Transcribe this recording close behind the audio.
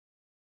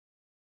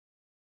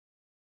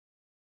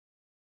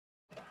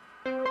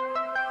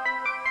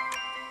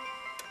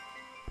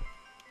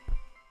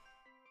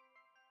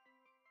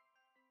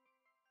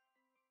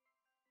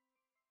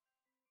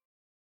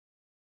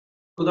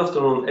Good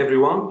afternoon,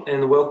 everyone,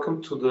 and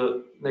welcome to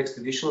the next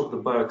edition of the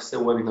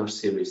BioExcel Webinar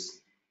series.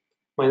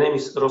 My name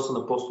is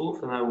Rosan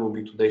Apostolov, and I will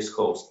be today's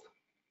host.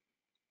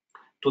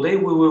 Today,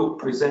 we will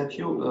present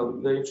you a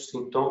very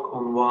interesting talk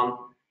on one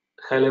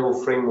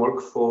high-level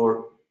framework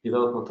for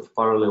development of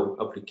parallel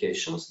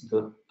applications,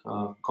 the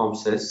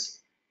COMPSs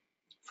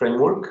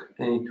framework,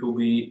 and it will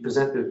be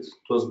presented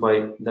to us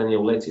by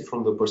Daniel Letzi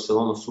from the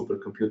Barcelona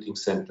Supercomputing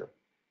Center.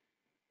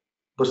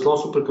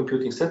 Barcelona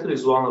Supercomputing Center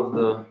is one of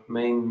the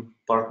main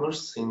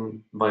partners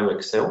in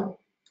BioExcel,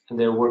 and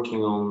they're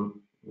working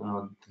on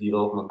the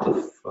development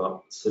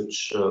of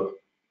such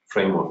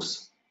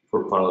frameworks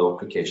for parallel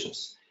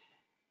applications.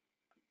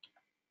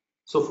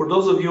 So for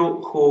those of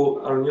you who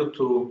are new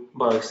to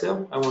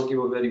BioExcel, I want to give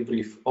a very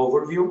brief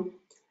overview.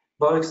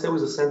 BioExcel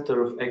is a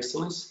center of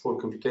excellence for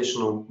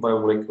computational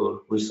biomolecular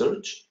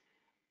research,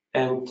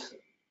 and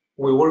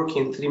we work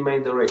in three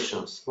main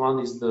directions. One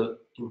is the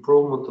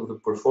improvement of the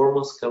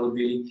performance,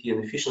 scalability,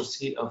 and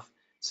efficiency of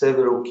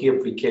several key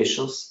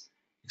applications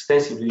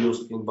extensively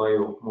used in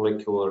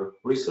biomolecular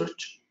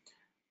research.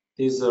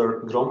 These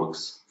are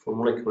GROMACS for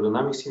molecular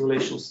dynamic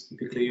simulations,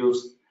 typically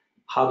used,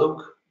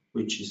 HADOC,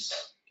 which is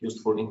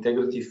used for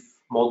integrative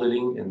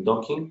modeling and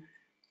docking,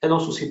 and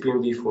also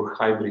CPMD for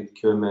hybrid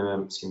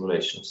QMMM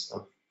simulations,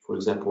 for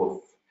example,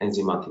 of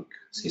enzymatic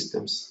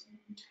systems.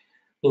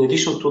 In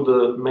addition to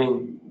the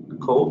main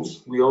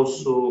codes, we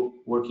also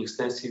work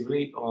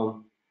extensively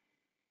on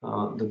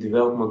the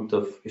development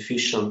of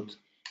efficient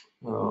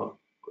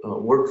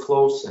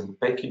workflows and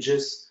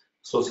packages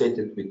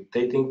associated with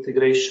data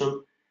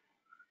integration,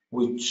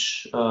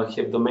 which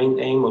have the main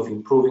aim of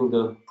improving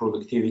the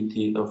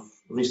productivity of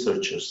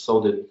researchers so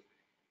that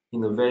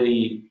in a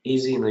very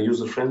easy and a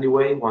user-friendly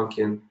way, one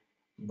can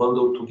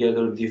bundle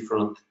together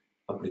different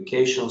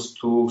applications,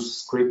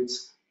 tools,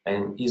 scripts,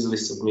 and easily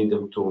submit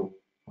them to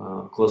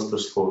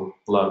clusters for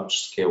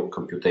large-scale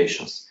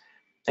computations.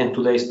 And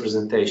today's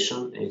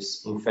presentation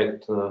is, in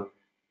fact,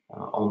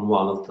 on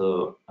one of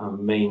the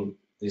main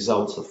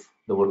results of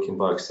the work in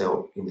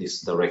BioExcel in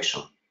this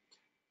direction.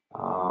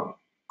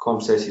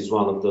 COMPSs is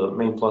one of the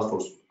main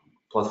platforms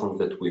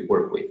that we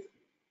work with.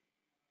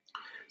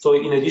 So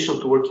in addition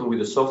to working with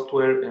the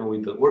software and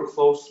with the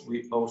workflows,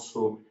 we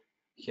also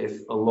have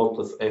a lot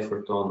of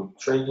effort on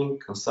training,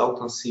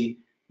 consultancy.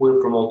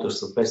 We're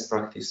promoters of best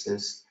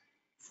practices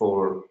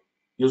for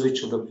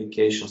usage of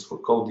applications, for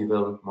code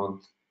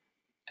development,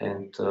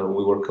 and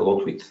we work a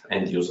lot with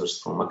end users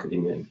from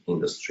academia and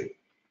industry.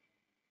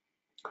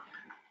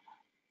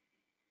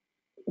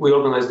 We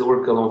organize the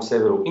work along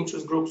several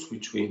interest groups,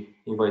 which we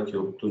invite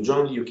you to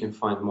join. You can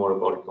find more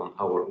about it on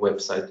our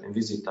website and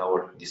visit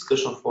our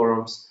discussion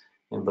forums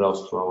and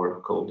browse through our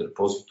code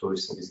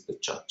repositories and visit the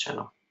chat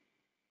channel.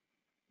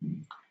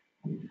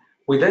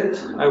 With that,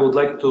 I would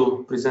like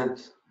to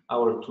present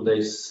our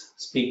today's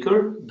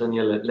speaker,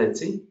 Daniele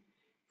Letzi,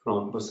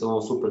 from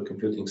Barcelona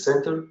Supercomputing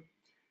Center.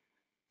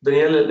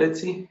 Daniele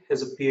Letzi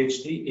has a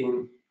PhD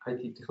in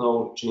IT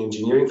Technology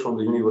Engineering from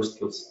the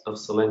University of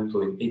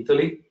Salento in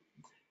Italy.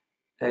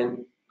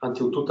 And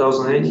until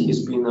 2008,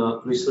 he's been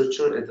a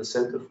researcher at the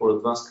Center for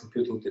Advanced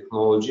Computing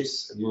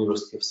Technologies at the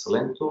University of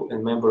Salento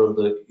and member of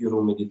the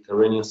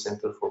Euro-Mediterranean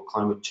Center for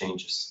Climate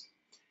Changes.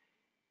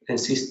 And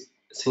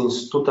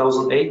since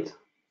 2008,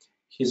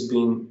 he's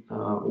been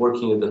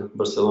working at the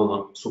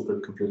Barcelona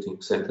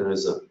Supercomputing Center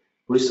as a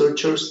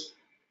researcher,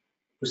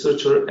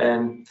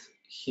 and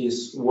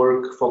his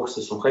work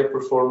focuses on high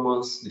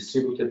performance,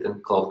 distributed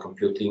and cloud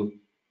computing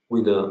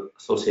with the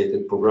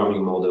associated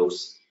programming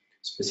models,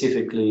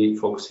 specifically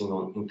focusing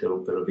on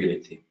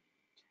interoperability.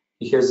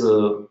 He has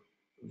a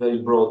very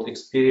broad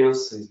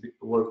experience. He's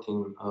worked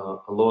in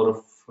a lot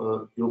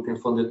of European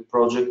funded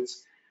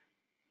projects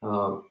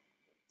of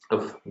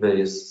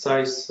various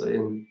size,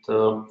 and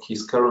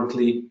he's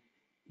currently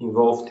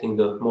involved in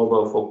the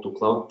Mobile Fog to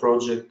Cloud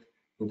project,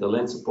 in the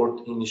Land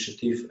Support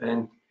Initiative,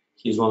 and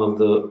he's one of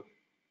the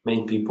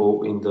main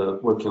people in the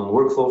working on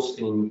workflows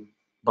in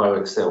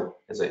BioExcel,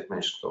 as I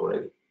mentioned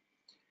already.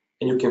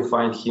 And you can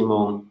find him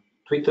on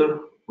Twitter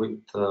with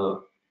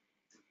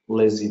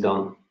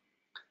Lezidan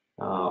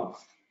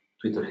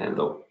Twitter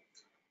handle.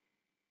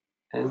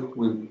 And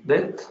with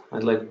that,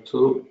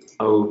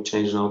 I will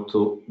change now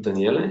to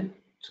Daniele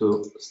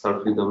to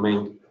start with the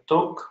main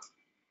talk.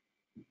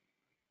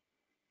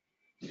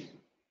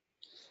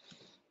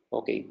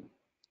 Okay,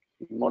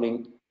 good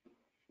morning,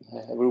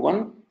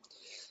 everyone.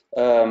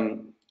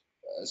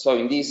 So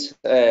in this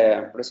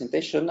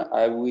presentation,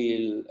 I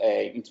will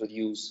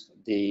introduce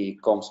the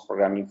COMPS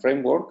programming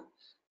framework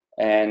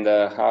and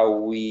how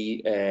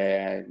we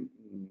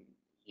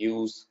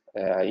use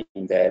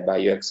in the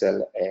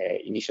BioExcel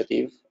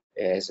initiative.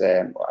 As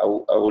I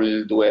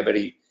will do a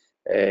very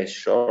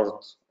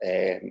short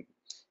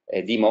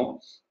demo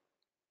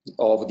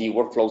of the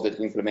workflows that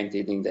we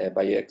implemented in the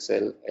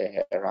BioExcel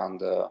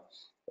around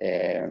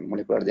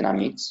molecular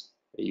dynamics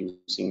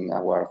using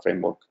our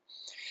framework.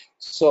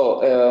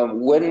 So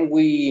when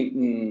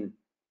we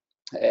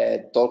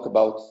talk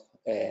about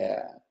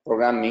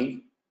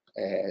programming,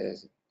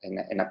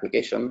 an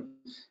application,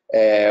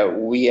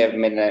 we have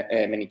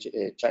many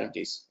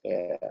challenges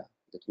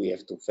that we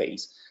have to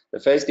face. The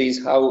first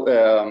is how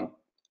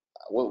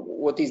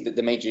what is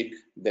the magic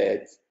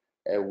that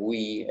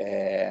we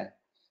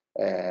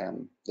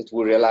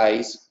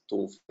realize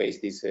to face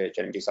these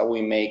challenges? How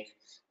we make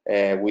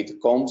with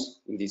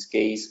COMPSs, in this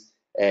case,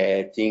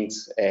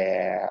 things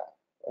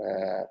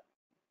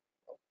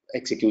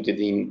executed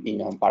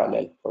in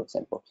parallel, for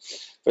example.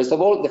 First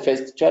of all, the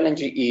first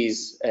challenge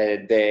is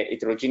the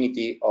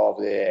heterogeneity of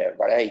the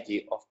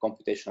variety of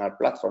computational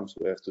platforms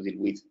we have to deal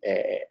with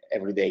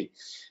every day.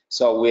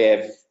 So we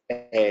have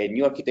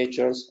new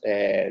architectures,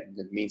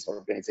 that means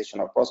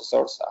organizational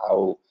processors,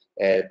 how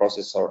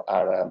processors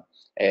are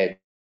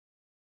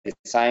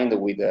designed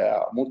with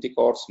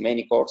multi-cores,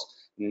 many cores.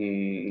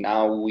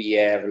 Now we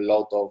have a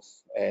lot of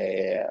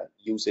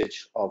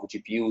usage of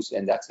GPUs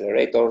and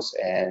accelerators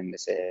and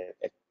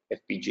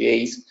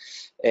FPGAs.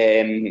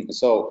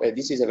 So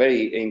this is a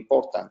very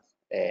important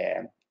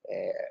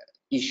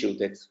issue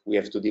that we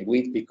have to deal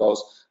with,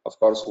 because of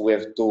course we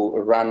have to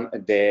run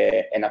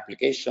an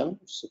application,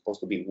 supposed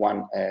to be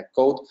one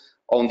code,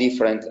 on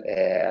different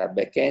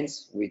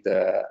backends with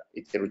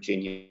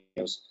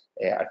heterogeneous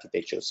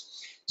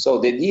architectures. So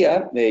the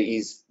idea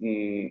is,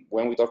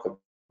 when we talk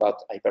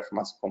about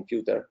high-performance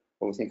computer,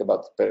 when we think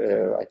about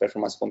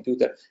high-performance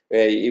computer,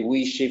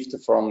 we shift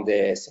from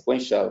the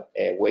sequential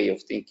way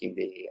of thinking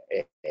the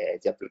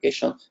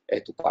application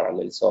to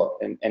parallel. So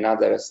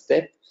another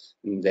step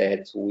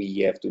that we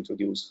have to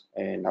introduce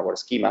in our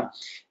schema.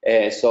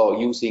 So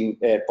using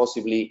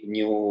possibly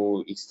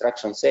new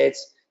instruction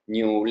sets,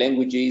 new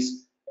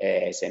languages,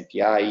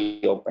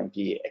 SMPI,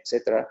 OpenP,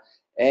 etc.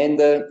 And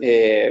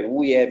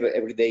we have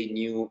everyday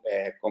new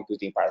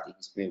computing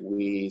paradigms.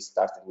 We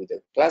started with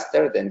a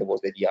cluster, then there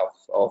was the idea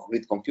of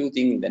grid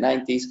computing in the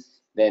 90s.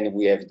 Then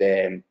we have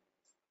the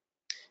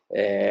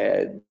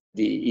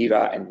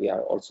era, and we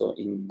are also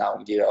now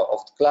in the era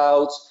of the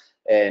clouds.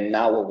 And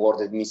now a word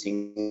that's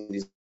missing in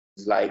this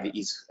slide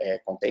is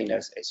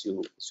containers, as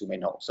you may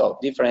know. So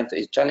different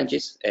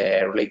challenges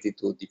related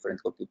to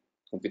different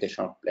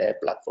computational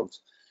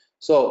platforms.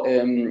 So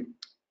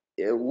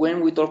when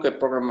we talk about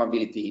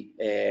programmability,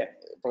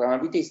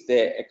 programmability is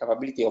the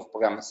capability of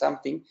programming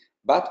something,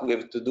 but we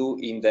have to do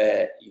in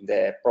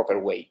the proper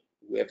way.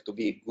 We have to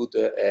be good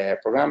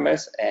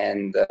programmers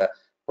and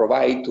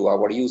provide to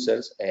our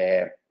users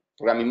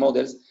programming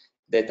models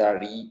that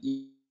are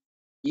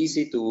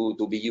easy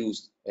to be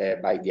used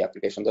by the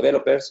application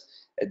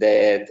developers,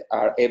 that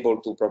are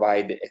able to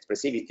provide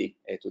expressivity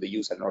to the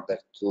user in order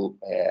to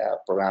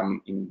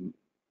program in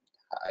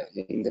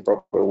the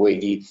proper way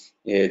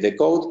the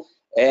code,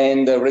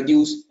 and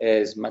reduce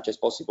as much as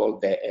possible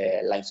the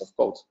lines of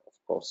code. Of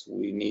course,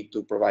 we need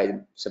to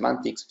provide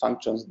semantics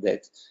functions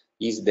that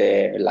is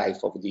the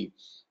life of the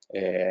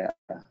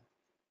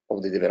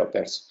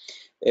developers.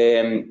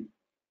 The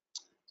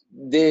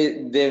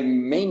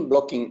main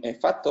blocking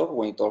factor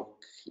when we talk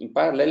in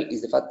parallel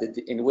is the fact that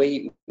in a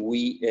way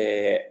we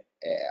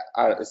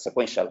are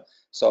sequential.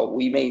 So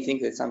we may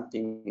think that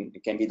something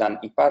can be done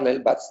in parallel,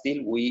 but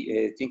still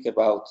we think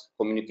about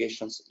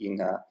communications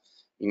in a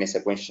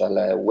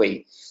sequential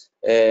way.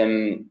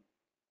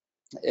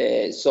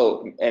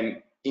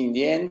 In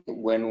the end,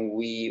 when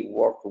we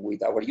work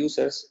with our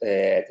users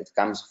that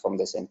comes from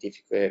the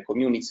scientific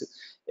communities,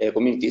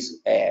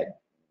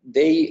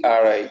 they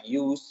are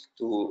used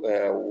to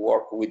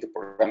work with the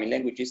programming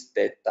languages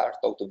that are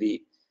thought to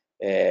be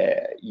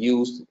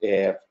used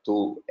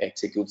to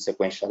execute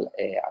sequential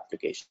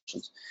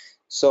applications.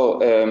 So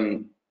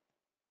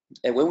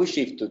when we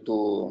shift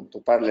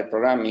to parallel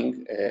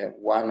programming,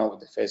 one of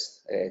the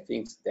first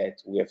things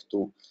that we have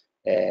to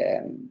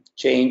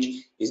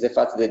change is the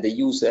fact that the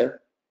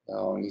user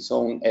on his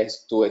own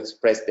has to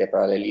express the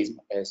parallelism,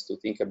 has to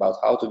think about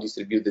how to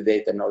distribute the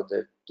data in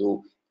order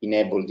to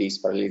enable this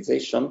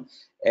parallelization,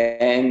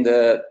 and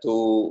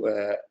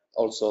to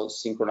also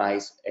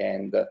synchronize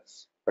and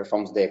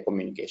perform the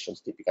communications,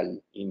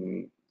 typically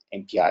in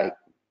MPI,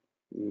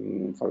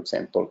 for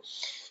example.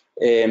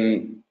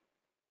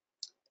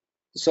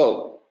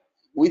 So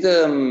with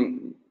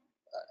the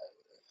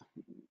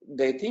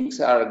things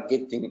are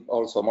getting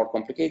also more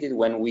complicated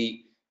when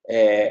we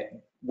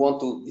want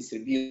to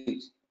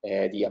distribute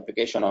the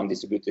application on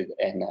distributed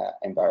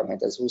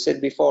environment. As we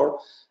said before,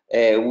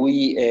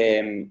 we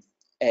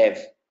have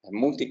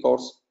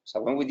multi-cores. So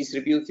when we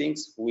distribute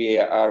things, we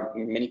are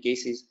in many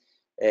cases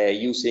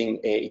using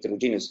a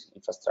heterogeneous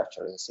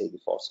infrastructure, as I said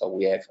before. So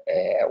we have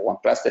one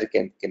cluster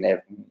can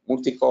have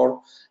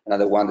multi-core,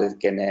 another one that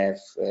can have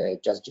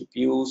just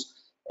GPUs.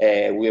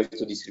 We have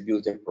to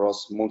distribute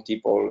across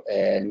multiple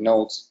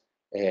nodes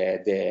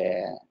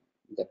the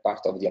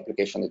part of the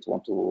application that we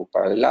want to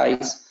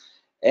parallelize.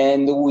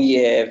 And we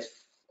have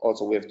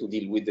to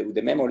deal with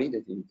the memory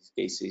that in this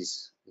case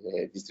is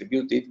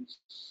distributed.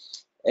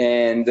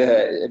 And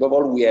above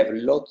all, we have a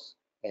lot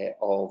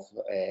of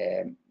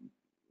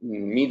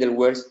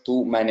middlewares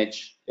to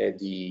manage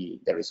the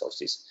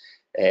resources.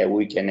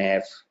 We can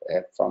have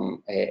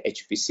from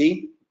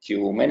HPC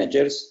queue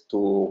managers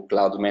to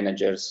cloud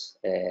managers.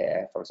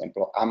 For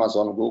example,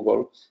 Amazon,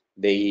 Google,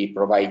 they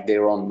provide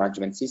their own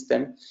management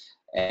system.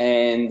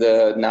 And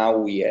now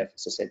we have,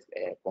 as I said,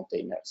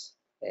 containers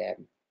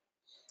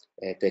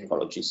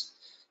technologies.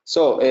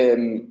 So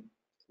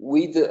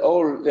with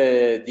all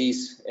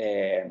these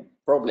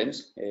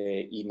problems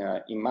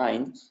in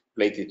mind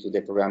related to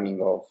the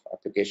programming of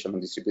application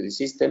and distributed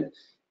system,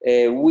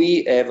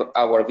 we have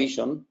our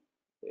vision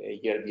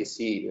here at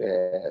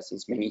BSC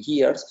since many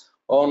years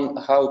on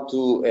how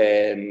to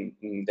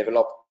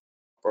develop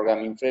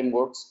programming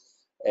frameworks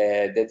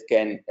that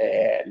can,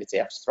 let's say,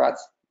 abstract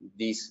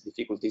these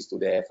difficulties to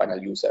the final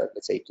user,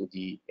 let's say, to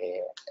the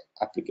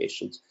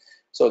applications.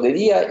 So the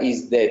idea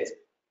is that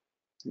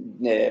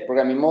the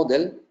programming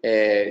model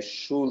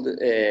should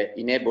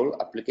enable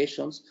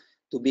applications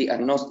to be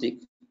agnostic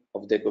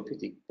of the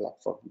computing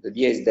platform. The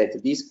idea is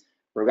that this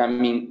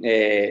programming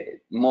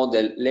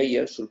model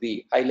layer should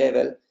be high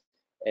level,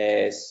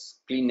 as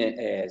clean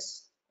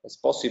as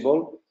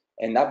possible,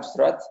 and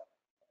abstract,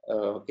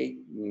 okay,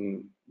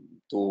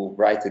 to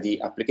write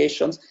the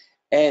applications.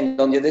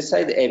 And on the other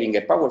side, having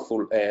a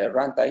powerful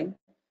runtime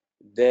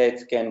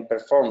that can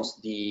perform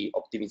the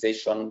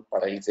optimization,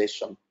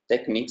 parallelization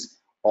techniques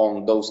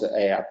on those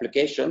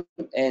applications,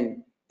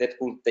 and that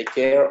will take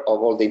care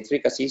of all the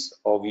intricacies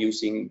of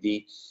using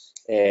the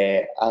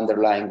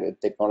underlying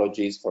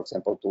technologies, for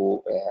example,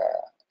 to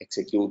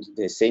execute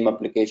the same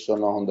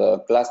application on the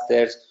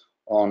clusters,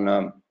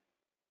 on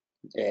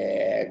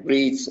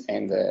grids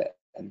and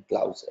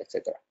clouds,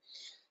 etc.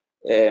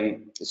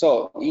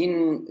 So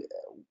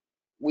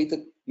with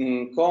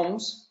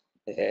COMPS,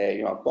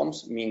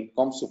 COMPS means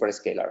COMPS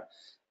superscalar.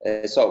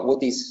 So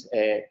what is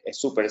a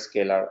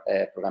superscalar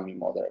programming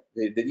model?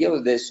 The idea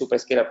of the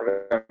superscalar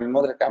programming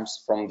model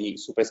comes from the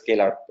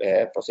superscalar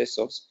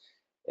processors,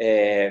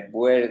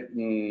 where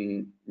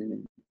the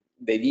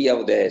idea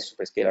of the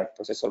superscalar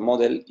processor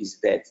model is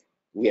that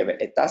we have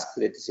a task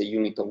that is a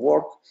unit of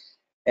work,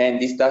 and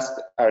these tasks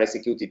are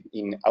executed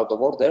in out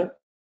of order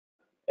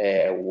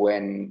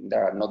when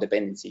there are no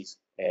dependencies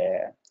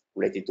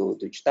related to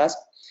each task.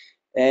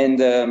 And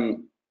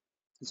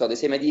so the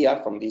same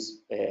idea from this,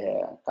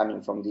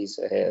 coming from this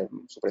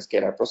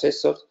superscalar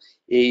processor,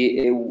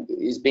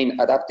 is being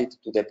adapted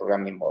to the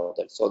programming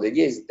model. So the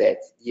idea is that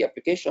the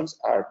applications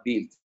are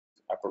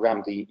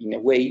programmed in a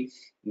way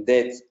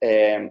that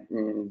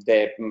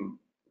the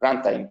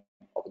runtime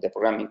of the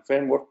programming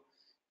framework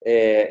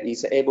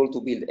is able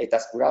to build a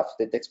task graph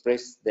that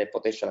expresses the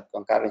potential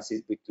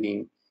concurrencies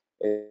between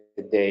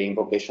the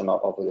invocation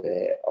of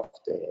the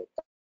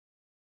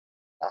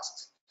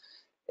tasks.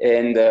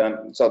 And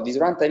so this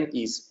runtime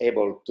is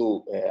able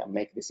to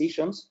make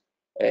decisions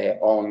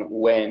on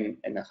when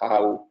and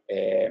how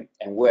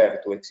and where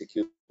to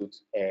execute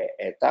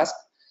a task,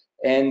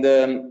 and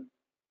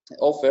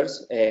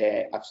offers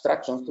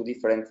abstractions to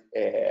different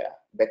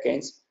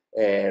backends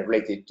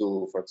related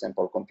to, for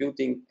example,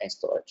 computing and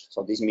storage.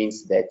 So this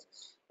means that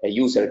a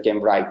user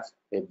can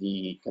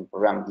can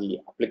program the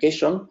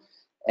application,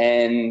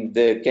 and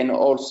can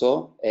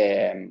also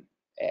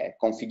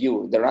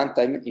configure the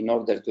runtime in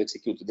order to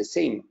execute the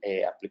same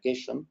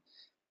application,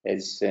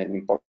 as an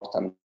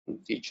important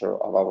feature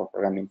of our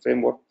programming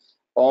framework,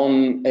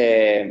 on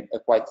a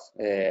quite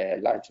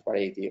large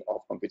variety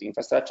of computing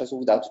infrastructures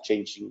without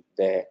changing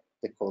the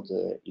code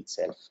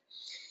itself.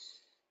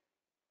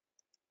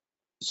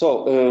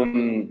 So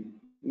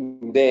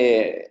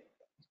the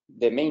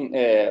main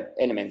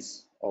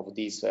elements of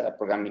this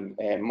programming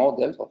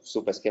model, of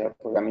superscalar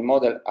programming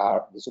model,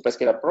 are the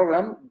superscalar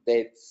program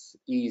that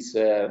is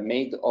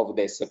made of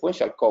the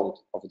sequential code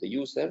of the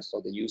user.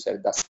 So the user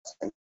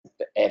doesn't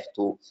have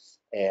to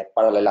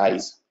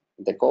parallelize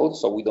the code,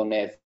 so we don't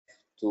have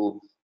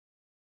to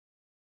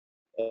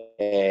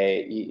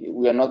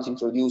we are not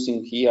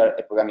introducing here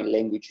a programming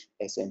language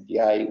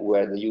SMPI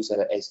where the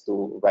user has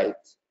to write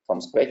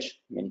from scratch,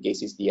 in many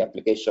cases, the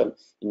application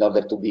in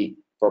order to be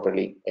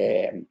properly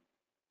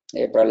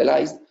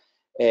parallelized.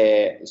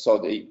 So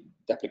the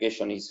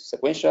application is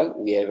sequential.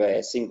 We have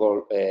a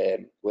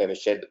we have a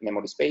shared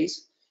memory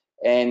space,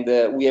 and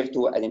we have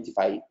to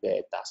identify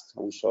the task.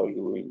 I will show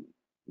you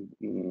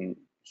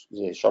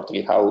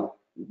shortly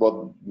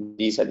what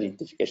this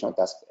identification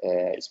task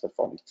is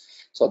performed.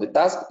 So the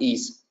task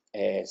is,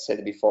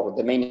 said before,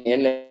 the main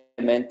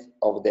element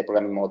of the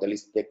programming model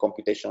is the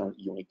computational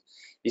unit.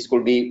 This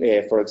could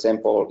be, for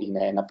example, in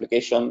an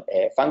application,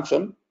 a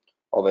function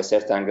of a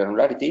certain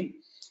granularity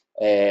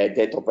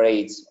that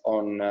operates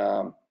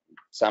on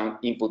some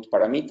input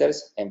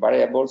parameters and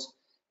variables,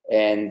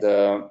 and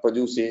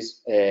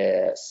produces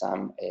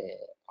some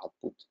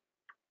output.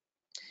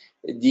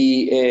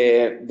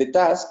 The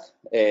task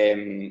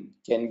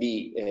can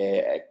be,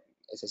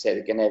 as I said,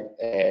 it can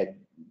have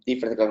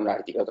different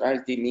granularity.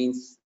 Granularity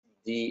means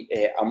the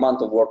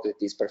amount of work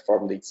that is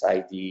performed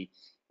inside the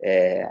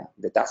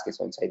task,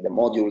 so inside the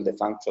module, the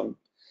function,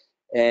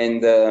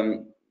 and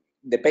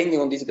depending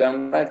on this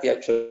granularity,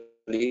 actually,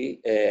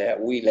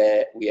 we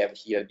have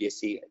here at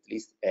BSC at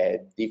least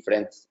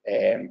different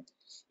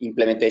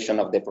implementation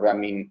of the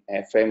programming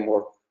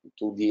framework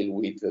to deal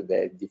with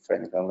the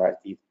different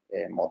granularity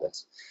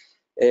models.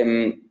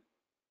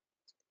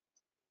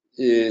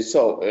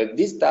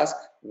 This task,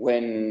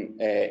 when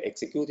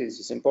executed,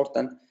 is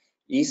important.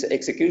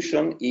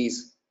 Execution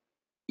is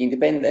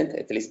independent,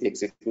 at least the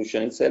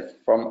execution itself,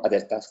 from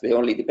other tasks. The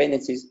only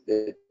dependencies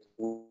that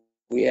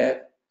we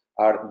have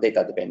are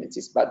data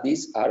dependencies, but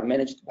these are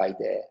managed by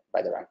the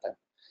runtime.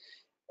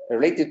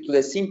 Related to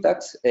the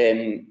syntax,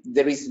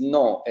 there is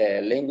no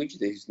language,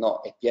 there is no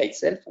API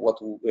itself.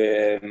 What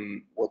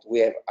we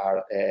have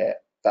are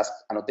task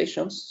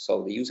annotations.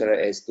 So the user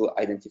has to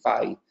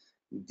identify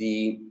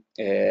the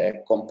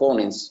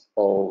components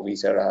of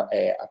his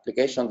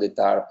application that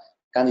are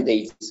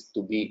candidates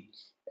to be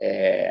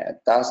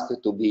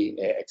tasked to be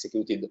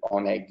executed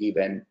on a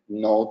given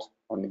node,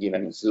 on a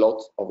given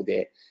slot of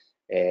the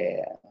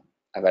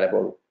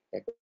available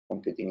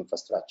computing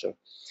infrastructure,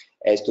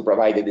 as to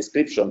provide a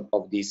description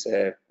of these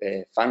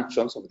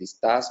functions, of these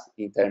tasks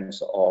in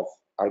terms of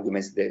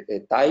arguments,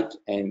 the type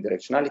and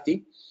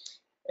directionality,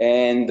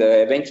 and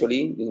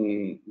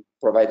eventually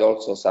provide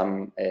also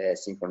some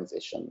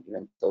synchronization,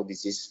 even though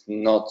this is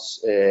not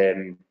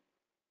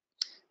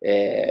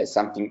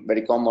something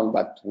very common,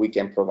 but we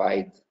can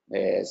provide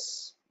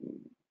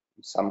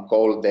some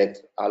call that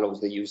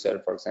allows the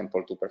user, for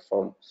example, to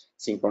perform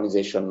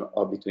synchronization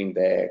between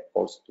the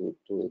calls to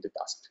the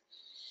task.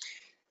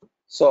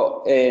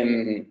 So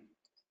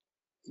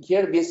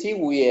here BSC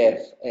we have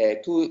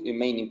two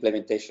main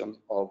implementations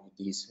of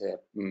this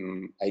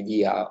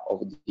idea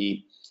of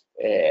the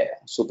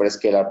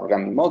superscalar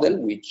programming model,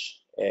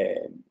 which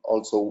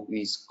also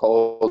is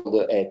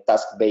called a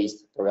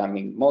task-based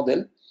programming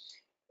model.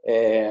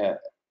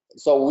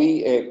 So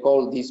we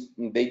call this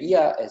the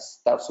idea as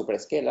star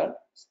superscalar,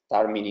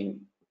 star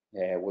meaning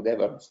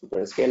whatever,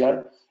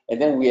 superscalar,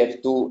 and then we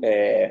have two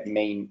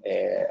main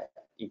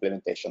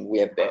implementation. We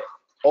have the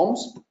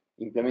COMPS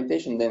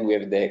implementation, then we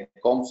have the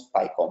COMPS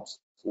PyCOMPS.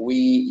 We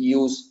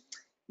use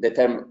the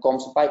term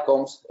COMPS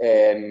PyCOMPS,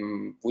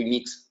 we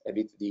mix a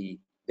bit the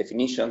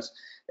definitions.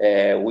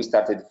 We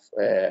started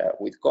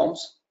with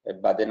COMPS,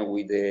 but then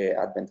with the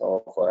advent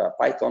of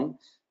Python,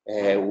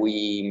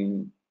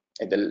 we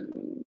at the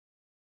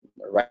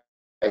right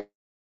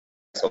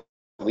of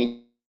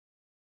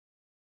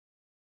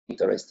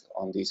interest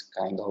on this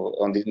kind of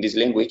this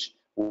language,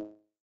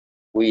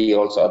 we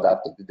also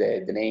adapted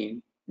the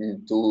name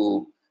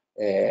to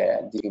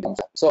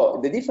so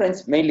the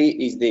difference mainly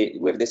is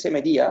we have the same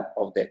idea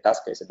of the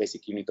task as a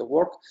basic unit of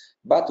work,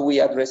 but we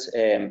address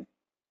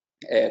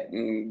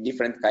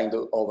different kind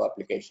of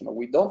application.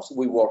 With DOMS,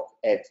 we work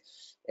at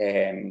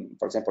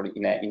for example,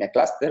 in a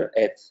cluster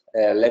at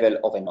a level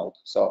of a node.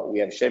 So we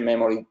have shared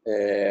memory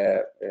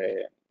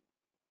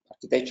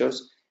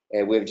architectures,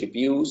 we have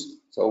GPUs,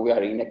 so we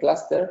are in a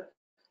cluster,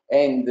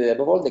 and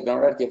above all, the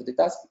granularity of the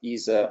task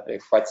is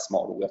quite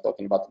small. We are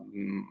talking about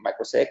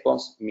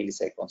microseconds,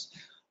 milliseconds.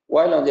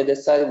 While on the other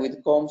side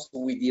with COMPS,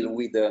 we deal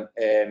with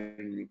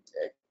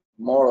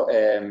more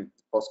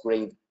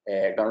coarse-grained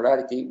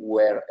granularity,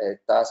 where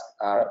tasks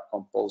are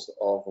composed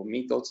of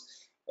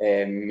methods,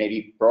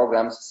 maybe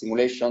programs,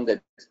 simulation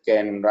that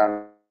can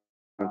run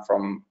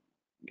from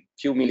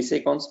few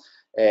milliseconds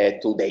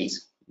to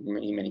days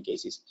in many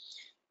cases.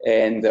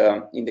 And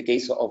in the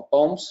case of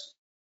COMPS,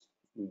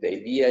 the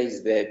idea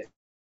is that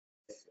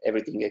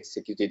everything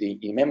executed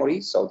in memory,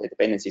 so the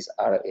dependencies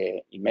are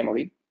in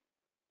memory.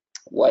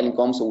 While in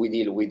COMPS, we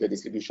deal with the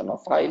distribution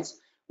of files,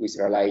 we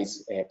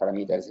serialize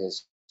parameters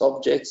as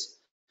objects,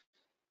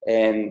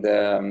 and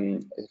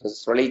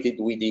it's related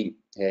with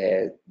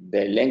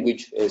the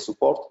language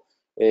support.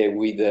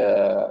 With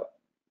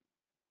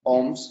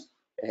COMPS,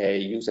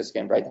 users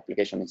can write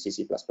application in C,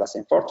 C++,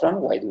 and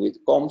Fortran, while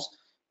with COMPS,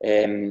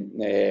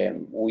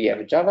 we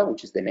have Java,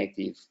 which is the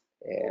native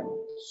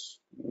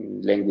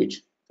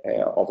language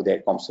of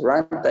the COMPS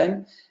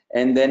runtime,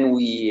 and then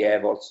we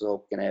have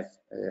also can have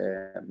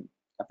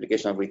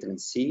application written in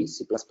C,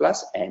 C++,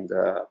 and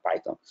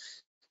Python.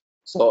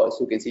 So as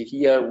you can see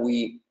here,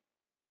 we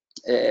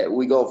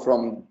go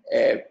from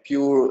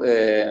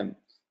pure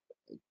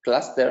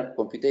cluster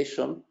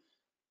computation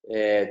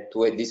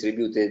to a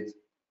distributed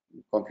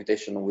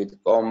computation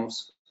with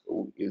COMPS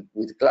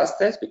with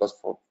clusters, because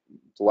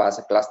to us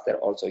a cluster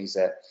also is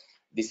a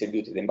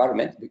distributed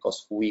environment,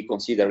 because we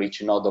consider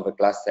each node of a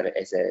cluster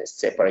as a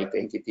separate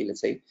entity, let's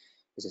say,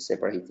 as a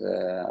separate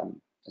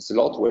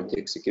slot where to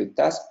execute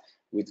tasks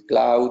with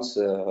clouds,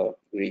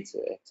 grids,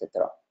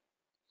 etc.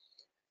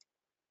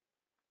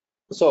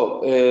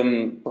 So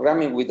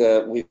programming with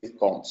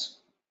COMPS.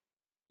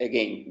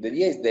 Again, the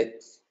idea is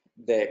that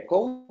the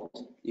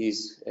code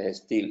is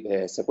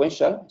still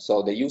sequential,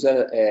 so the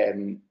user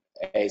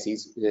has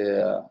his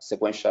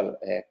sequential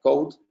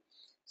code,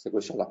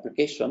 sequential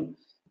application,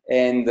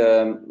 and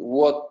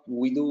what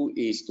we do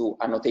is to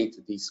annotate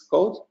this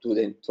code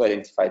to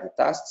identify the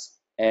tasks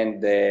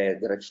and the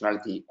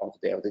directionality of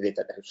the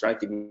data.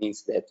 Directionality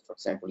means that, for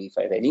example, if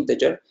I have an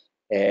integer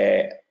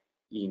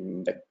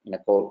in a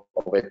call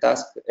of a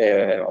task,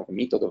 of a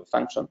method, of a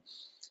function,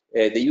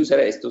 the user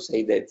has to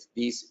say that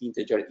this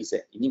integer is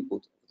an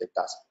input of the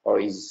task, or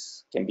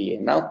can be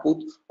an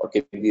output, or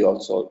can be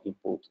also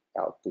input,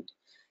 output.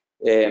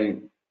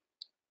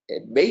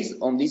 Based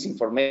on this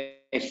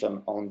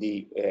information on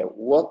the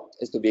what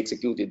is to be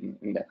executed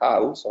in the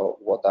how, so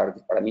what are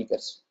the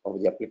parameters of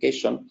the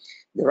application,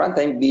 the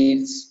runtime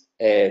builds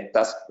a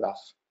task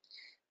graph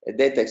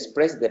that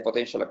expresses the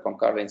potential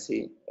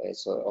concurrency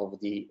of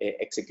the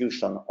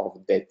execution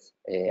of that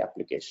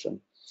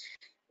application.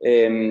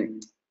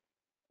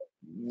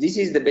 This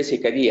is the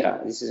basic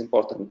idea. This is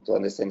important to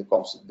understand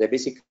COMPSs. The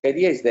basic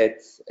idea is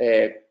that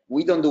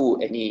we don't do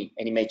any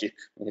magic,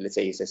 let's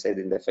say, as I said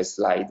in the first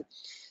slide.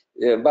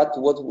 But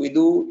what we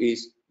do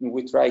is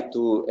we try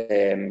to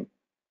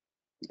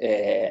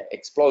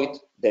exploit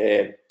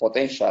the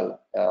potential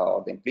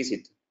or the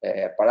implicit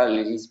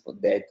parallelism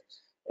that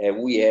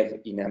we have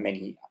in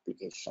many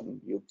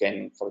applications. You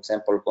can, for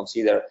example,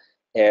 consider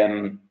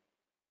a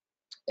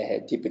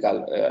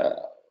typical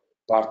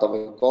part of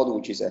a code,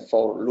 which is a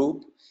for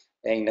loop.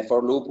 In a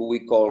for loop, we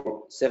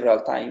call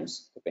several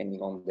times,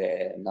 depending on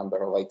the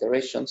number of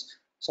iterations.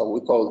 So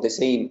we call the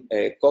same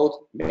code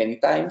many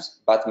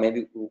times, but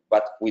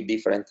with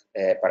different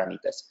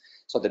parameters.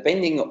 So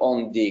depending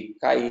on the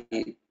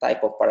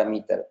type of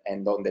parameter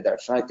and on the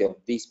directionality of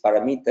this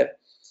parameter,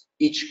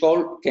 each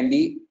call can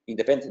be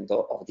independent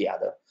of the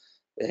other.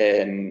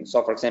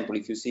 So for example,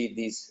 if you see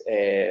this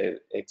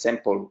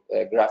example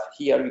graph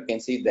here, you can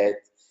see that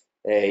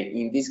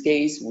in this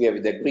case, we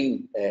have the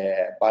green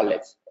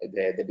palette at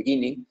the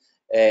beginning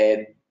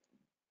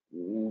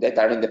that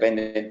are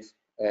independent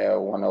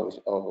one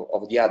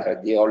of the other.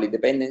 The only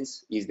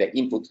dependence is the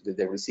input that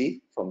they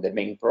receive from the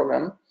main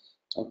program.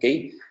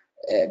 Okay,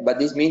 but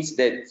this means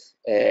that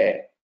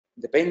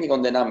depending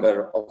on the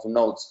number of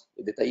nodes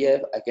that I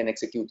have, I can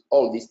execute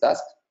all these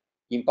tasks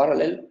in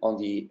parallel on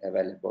the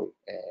available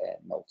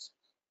nodes.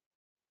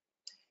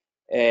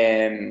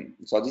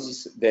 So this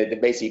is the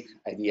basic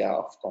idea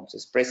of COMPSs,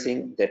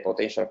 expressing the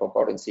potential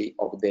concurrency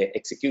of the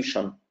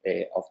execution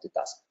of the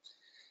task.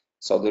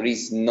 So there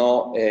is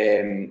no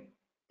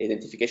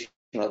identification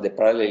of the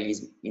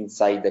parallelism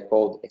inside the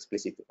code,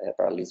 explicit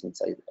parallelism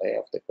inside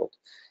of the code.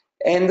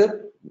 And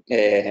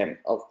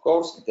of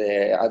course,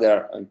 the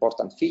other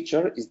important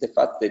feature is the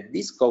fact that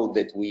this code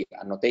that we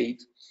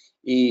annotate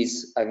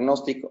is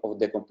agnostic of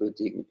the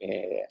computing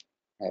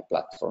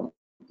platform.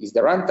 Is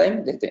the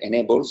runtime that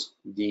enables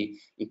the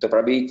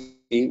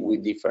interoperability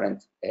with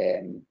different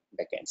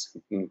backends,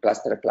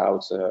 cluster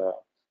clouds,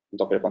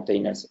 Docker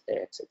containers,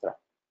 etc.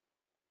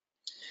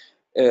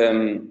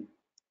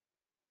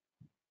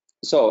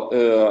 So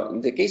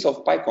in the case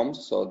of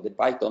PyCOMPSs, so the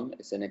Python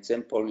is an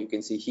example. You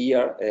can see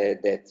here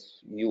that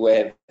you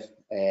have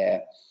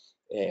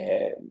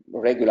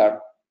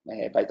regular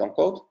Python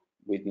code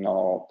with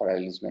no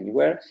parallelism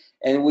anywhere,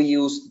 and we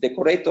use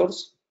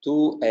decorators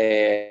to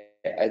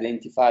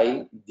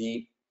identify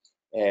the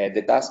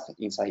task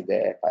inside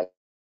the Python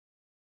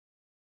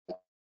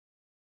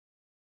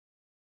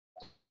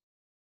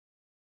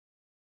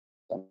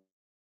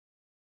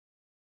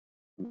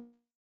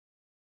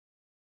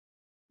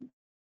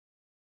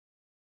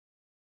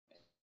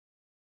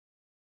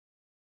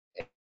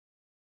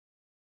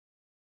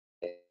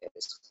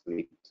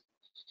script.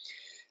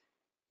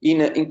 In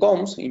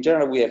COMPSs, in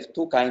general, we have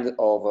two kinds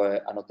of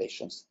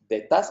annotations.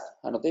 The task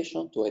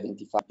annotation to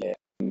identify the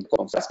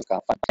tasks,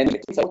 and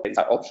these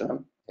are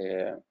optional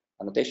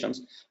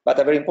annotations, but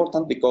are very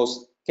important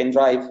because can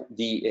drive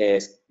the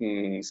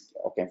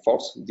or can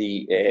force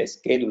the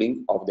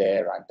scheduling of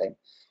the runtime.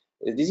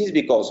 This is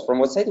because from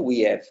one side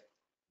we have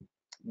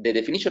the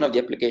definition of the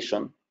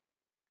application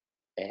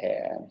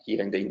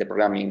here in the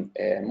programming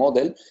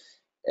model,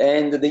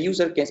 and the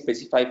user can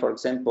specify, for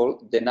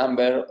example, the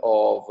number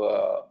of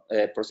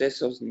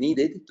processors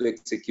needed to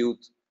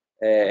execute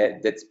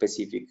that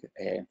specific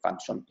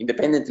function,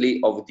 independently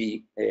of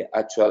the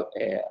actual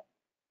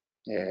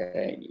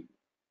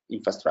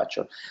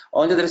infrastructure.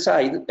 On the other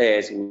side,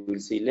 as we will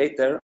see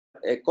later,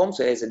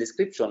 COMPSs has a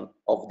description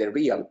of the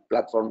real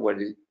platform where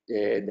the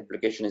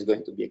application is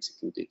going to be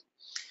executed.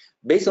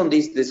 Based on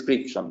this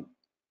description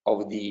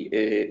of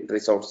the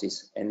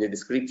resources and the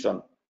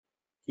description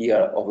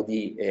here of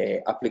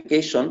the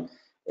application,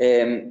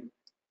 the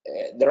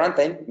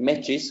runtime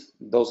matches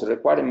those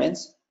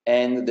requirements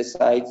and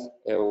decides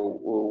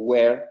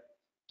where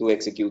to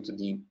execute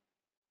the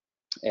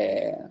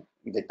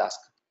task.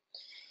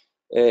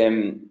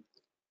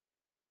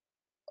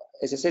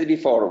 As I said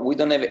before, we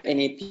don't have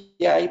any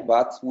API,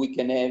 but we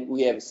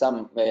have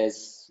some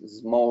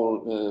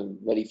small,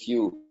 very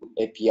few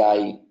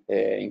API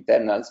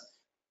internals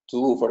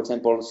to, for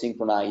example,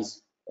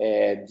 synchronize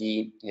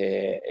the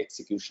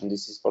execution.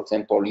 This is, for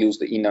example,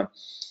 used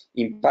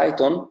in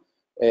Python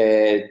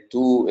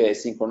to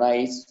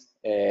synchronize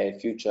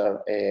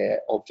future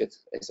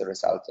objects as a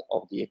result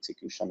of the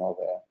execution of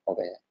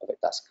a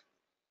task.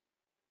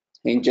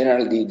 In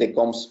general, the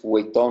COMPSs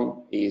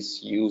wait-on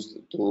is used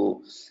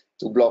to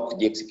block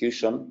the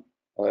execution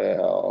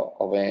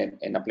of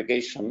an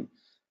application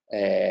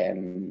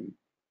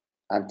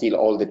until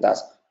all the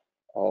tasks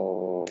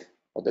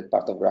of that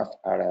part of graph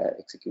are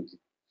executed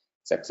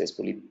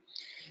successfully.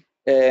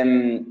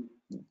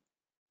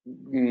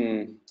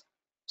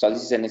 So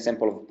this is an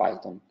example of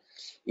Python.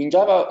 In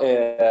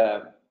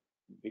Java,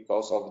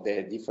 because of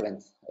the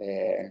different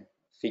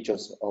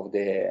features of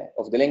the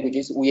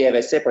languages, we have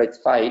a separate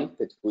file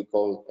that we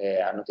call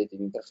annotated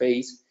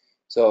interface.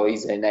 So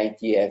it's an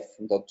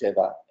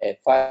itf.java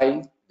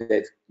file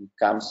that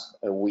comes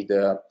with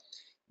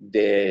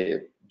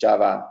the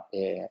Java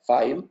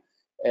file,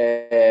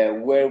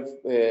 where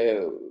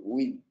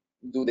we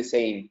do the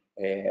same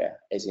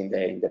as in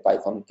the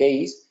Python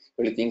case.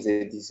 Only things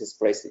that is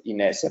expressed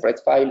in a separate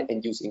file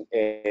and using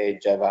a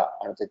Java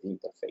annotated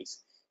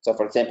interface. So,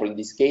 for example, in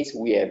this case,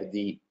 we have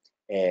the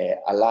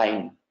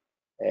align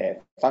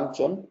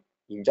function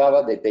in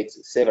Java that takes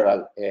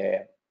several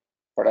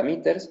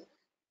parameters.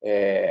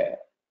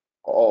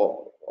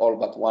 All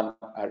but one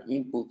are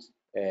input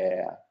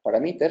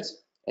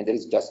parameters, and there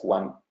is just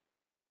one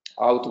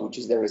out, which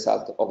is the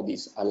result of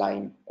this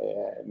align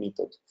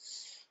method.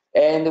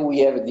 And we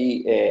have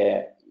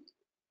the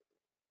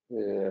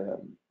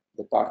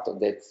part of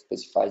that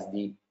specifies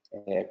the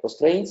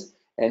constraints,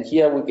 and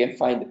here we can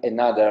find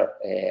another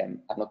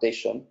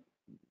annotation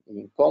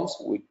in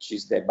COMPSs, which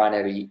is the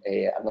binary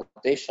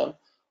annotation.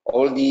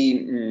 All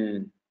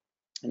the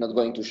I'm not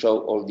going to show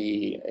all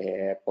the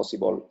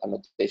possible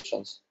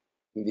annotations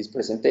in this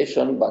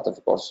presentation, but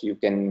of course you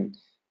can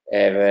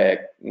have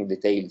a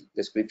detailed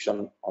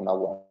description on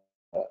our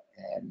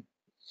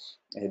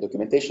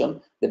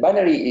documentation. The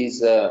binary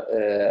is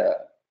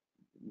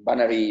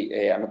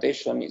binary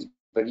annotation is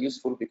very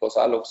useful because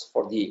it allows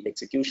for the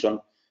execution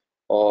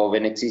of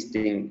an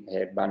existing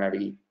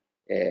binary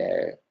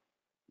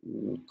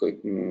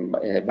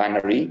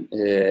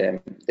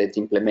that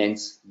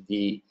implements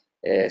the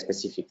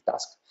specific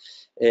task.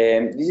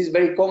 This is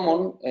very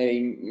common.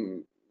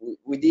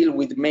 We deal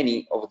with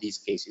many of these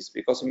cases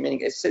because, as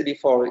I said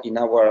before, in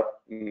our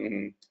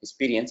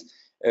experience,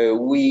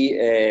 we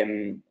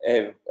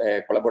have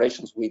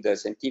collaborations with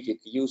scientific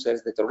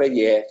users that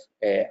already have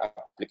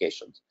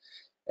applications.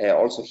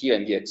 Also here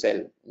in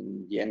BioExcel,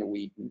 in the end,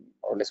 we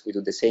or less we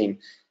do the same.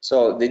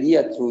 So the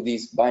idea through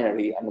this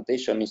binary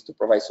annotation is to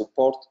provide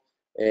support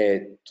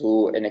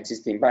to an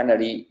existing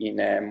binary in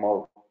a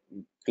more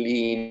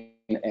clean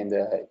and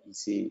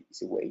easy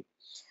way.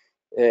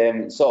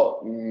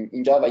 So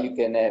in Java, you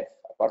can have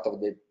a part of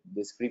the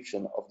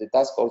description of the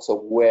task also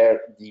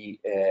where the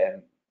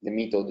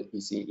method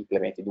is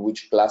implemented,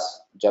 which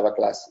class, Java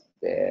class,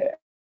 the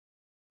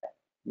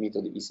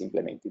method is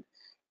implemented.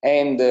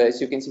 And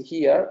as you can see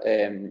here,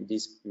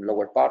 this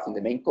lower part in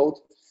the main code,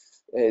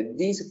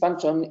 this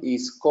function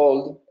is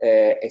called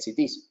as it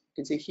is. You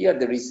can see here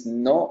there is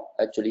no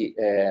actually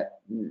there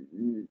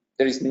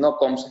is no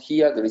COMPSs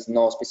here. There is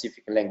no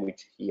specific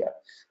language here.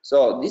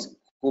 So this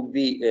could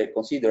be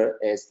considered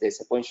as the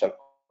sequential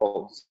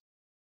code.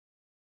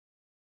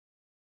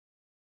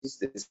 This is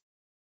the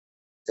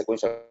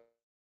sequential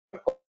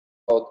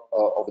code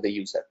of the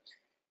user.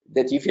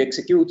 That if you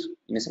execute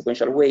in a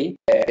sequential way,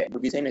 it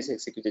will be the same as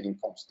executed in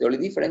COMPSs. The only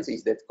difference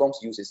is that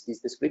COMPSs uses this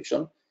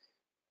description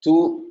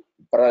to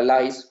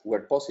parallelize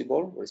where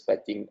possible,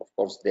 respecting, of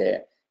course,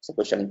 the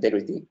sequential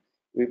integrity.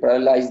 We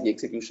parallelize the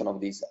execution of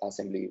these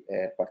assembly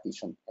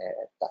partition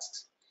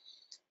tasks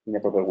in a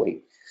proper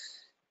way.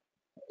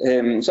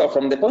 So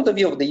from the point of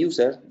view of the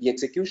user, the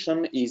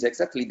execution is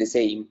exactly the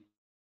same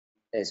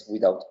as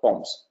without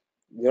COMPSs.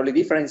 The only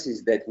difference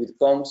is that with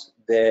COMPSs,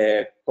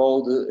 the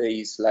code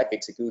is like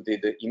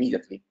executed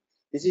immediately.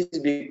 This is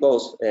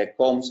because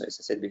COMPSs, as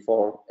I said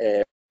before,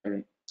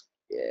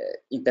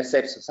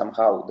 intercepts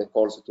somehow the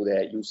calls to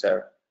the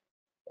user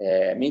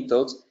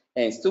methods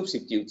and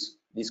substitutes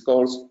these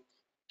calls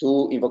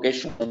to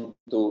invocation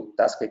to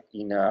task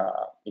in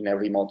a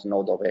remote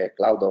node of a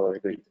cloud or a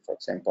grid, for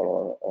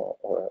example,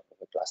 or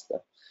a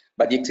cluster.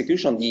 But the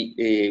execution,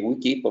 we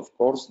keep, of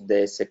course,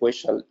 the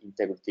sequential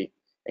integrity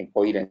and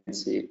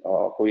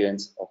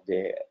coherence of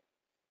the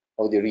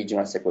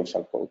original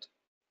sequential code.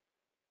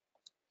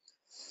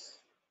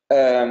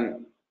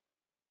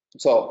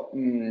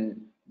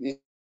 This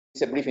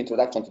is a brief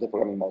introduction to the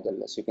programming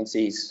model. As you can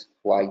see, it's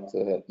quite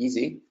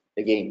easy.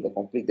 Again, the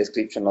complete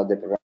description of the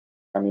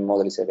programming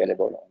model is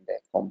available on the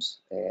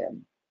COMPSs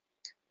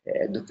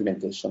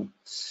documentation.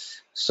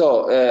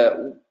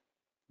 So,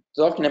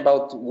 talking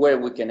about where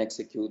we can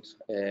execute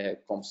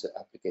COMPSs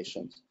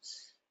applications.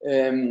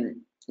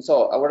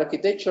 So our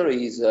architecture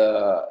is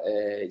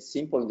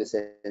simple in the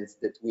sense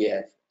that we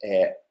have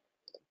a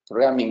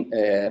programming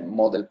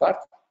model part,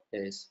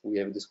 as we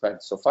have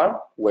described so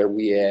far, where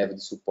we have the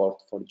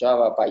support for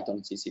Java,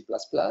 Python, C++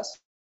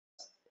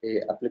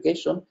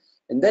 application,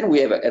 and then we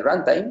have a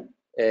runtime,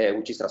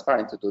 which is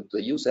transparent to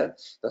the user,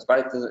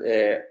 transparent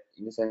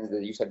in the sense that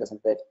the user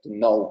doesn't have to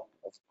know,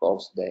 of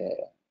course, the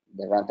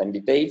runtime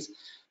details,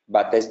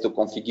 but has to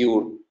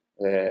configure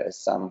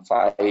some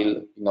file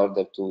in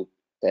order to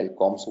tell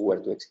COMPSs where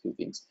to execute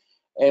things.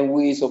 And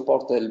we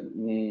support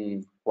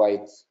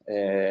quite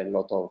a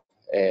lot of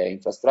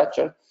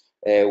infrastructure.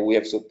 We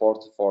have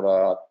support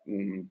for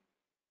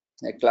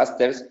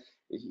clusters.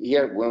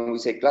 here, when we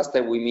say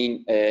cluster, we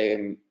mean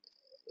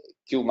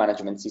queue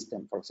management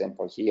system. For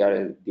example, here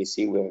at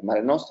BSC we have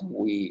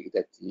Marenostrum,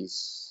 that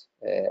is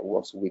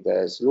works with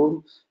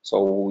Slurm.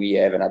 So we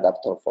have an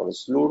adapter for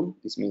Slurm.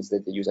 This means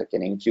that the user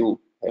can enqueue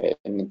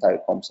an entire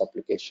COMPS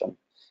application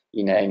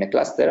in a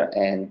cluster,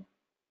 and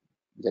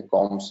the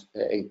COMPS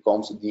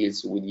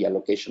deals with the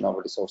allocation of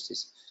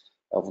resources,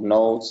 of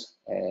nodes,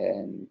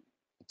 and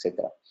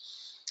etc.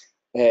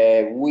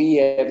 We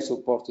have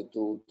supported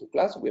to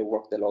clouds. We have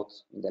worked a lot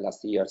in the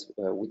last years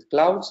with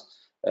clouds.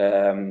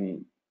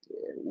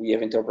 We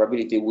have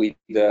interoperability with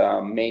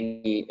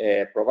many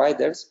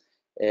providers,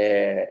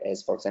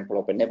 as for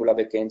example OpenNebula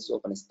backends,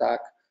 OpenStack,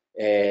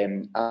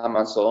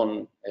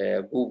 Amazon,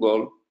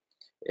 Google.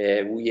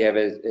 We have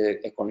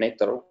a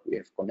connector. We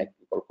have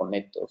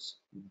connectors,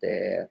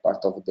 the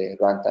part of the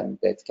runtime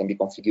that can be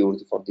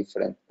configured for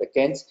different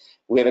backends.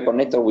 We have a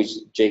connector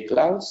with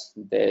JClouds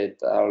that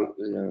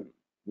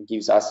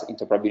gives us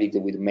interoperability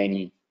with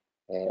many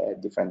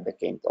different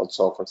backends.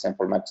 Also, for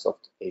example,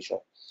 Microsoft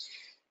Azure.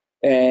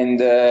 And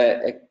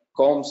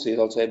COMPS is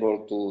also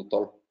able to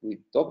talk with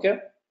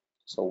Docker.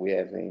 So we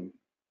have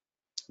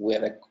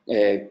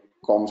a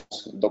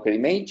COMPS Docker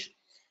image,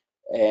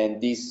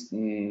 and this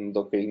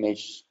Docker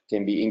image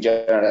can be, in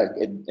general,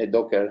 a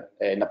Docker,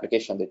 an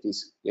application that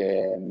is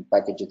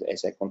packaged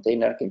as a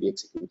container, can be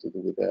executed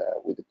with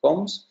the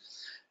COMPS.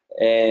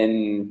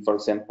 And for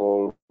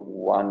example,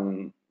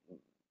 one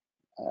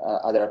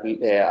other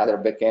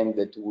backend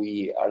that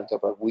we are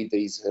interoperable with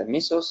is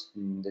Mesos,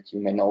 that you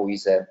may know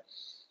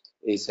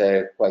is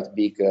a quite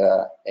big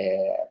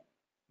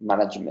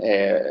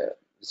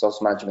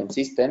resource management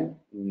system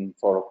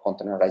for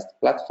containerized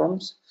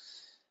platforms.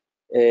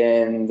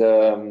 And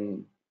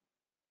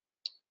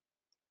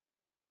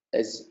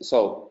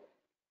so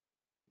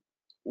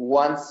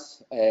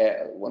once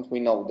we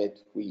know that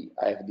we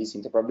have this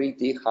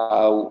interoperability,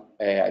 how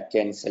I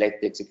can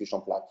select the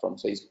execution platform.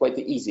 So it's quite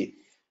easy.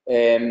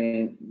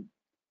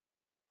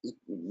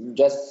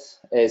 Just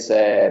as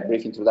a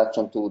brief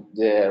introduction to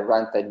the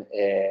runtime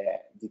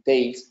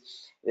details,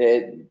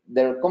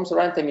 the COMPS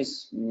runtime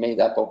is made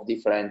up of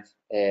different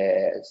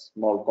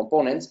small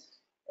components,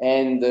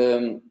 and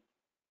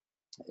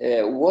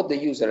what the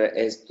user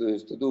has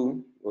to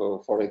do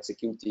for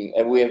executing,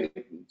 we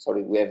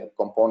have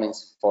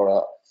components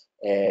for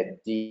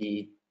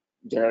the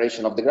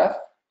generation of the graph.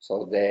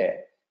 So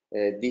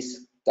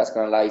this task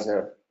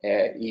analyzer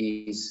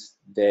is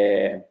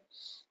the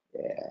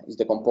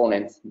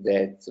component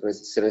that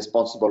is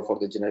responsible for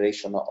the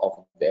generation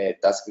of the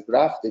task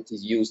graph that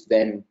is used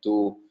then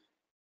to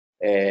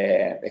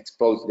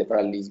exploit the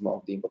parallelism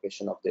of the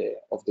invocation of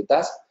the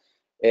task.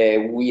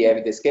 We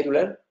have the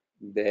scheduler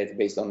that,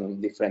 based on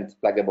different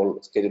pluggable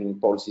scheduling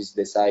policies,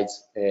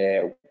 decides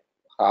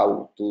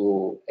how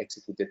to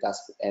execute the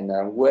task and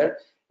where.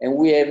 And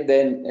we have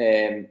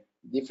then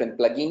different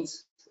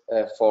plugins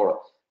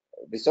for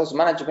resource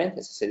management,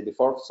 as I said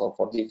before, so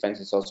for different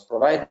resource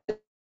providers,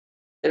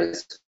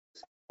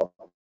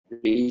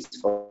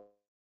 for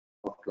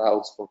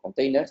clouds, for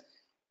containers,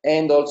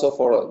 and also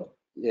for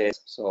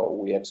so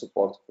we have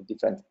support for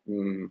different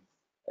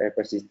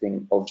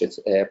persisting objects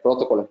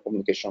protocol and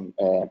communication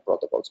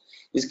protocols.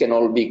 This can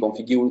all be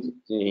configured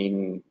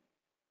in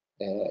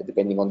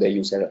depending on the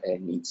user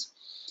needs.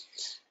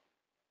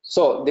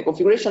 So the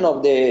configuration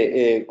of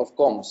the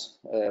COMPS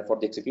for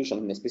the execution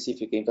in a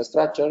specific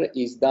infrastructure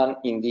is done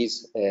in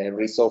this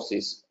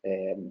resources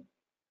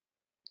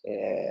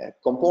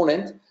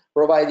component,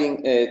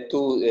 providing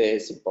two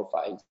simple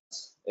files.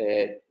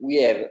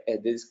 We have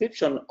the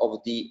description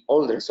of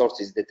all the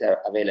resources that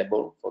are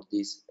available for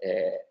this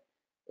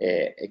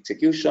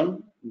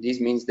execution. This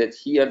means that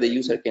here the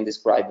user can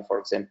describe, for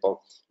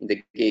example, in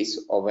the case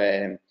of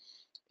a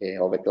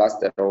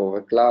cluster or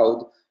of a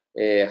cloud,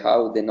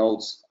 how the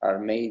nodes are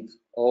made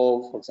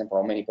of, for example,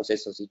 how many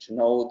processors each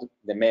node,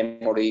 the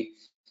memory,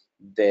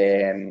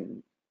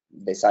 the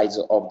size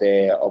of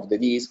the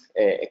disk,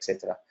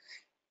 etc.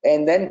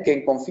 And then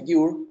can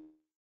configure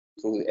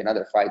through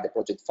another file, the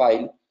project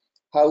file,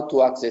 how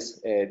to access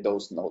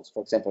those nodes.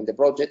 For example, in the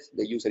project,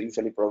 the user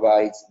usually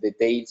provides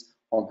details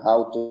on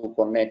how to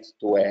connect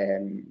to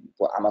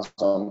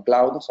Amazon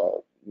Cloud.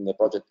 So in the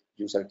project,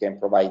 user can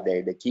provide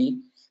the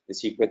key, the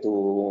secret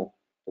to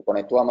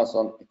connect to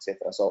Amazon,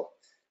 etc. So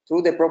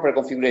through the proper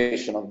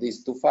configuration of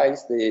these two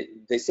files,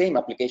 the same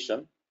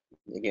application,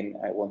 again,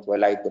 I want to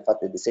highlight the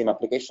fact that the same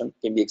application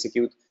can be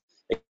executed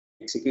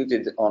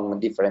on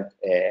different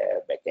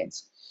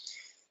backends.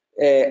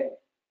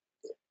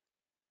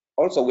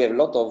 Also, we have a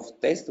lot of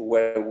tests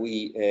where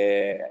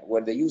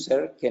the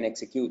user can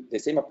execute the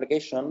same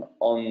application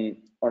on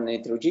an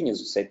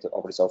heterogeneous set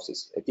of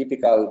resources. A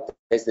typical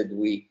test that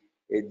we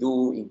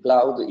do in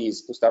cloud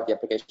is to start the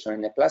application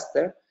in a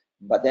cluster,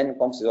 but then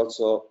COMPS is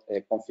also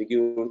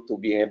configured to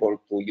be able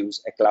to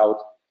use a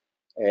cloud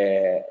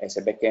as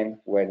a backend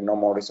where no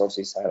more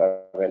resources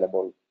are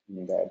available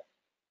in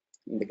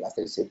the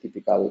cluster. It's a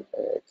typical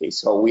case.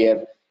 So we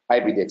have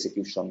hybrid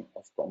execution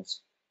of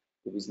COMPS.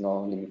 There is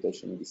no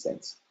limitation in this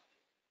sense.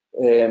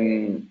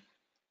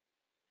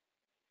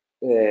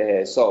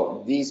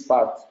 So this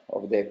part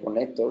of the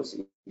connectors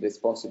is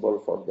responsible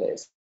for the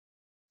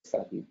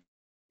scalability.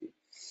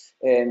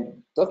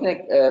 And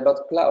talking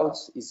about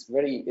clouds is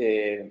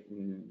very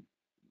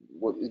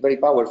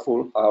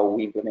powerful how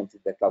we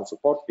implemented the cloud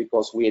support,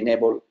 because we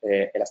enable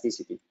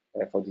elasticity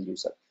for the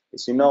user.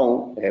 As you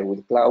know,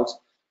 with clouds,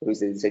 there is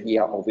this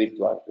idea of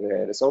virtual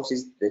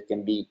resources that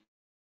can be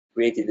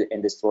created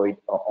and destroyed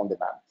on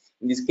demand.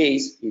 In this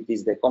case, it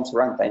is the COMPS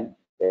runtime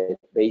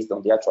based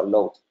on the actual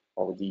load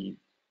of the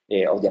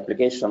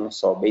application.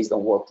 So based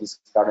on what is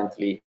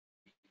currently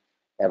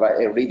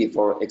ready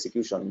for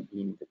execution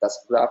in the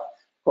task graph,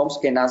 COMPS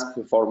can ask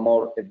for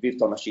more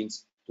virtual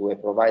machines to a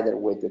provider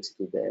way to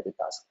execute the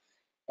task.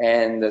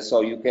 And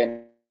so you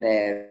can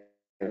have,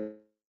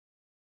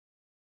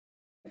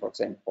 for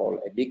example,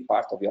 a big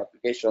part of your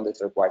application that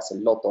requires a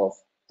lot of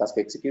task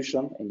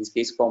execution. In this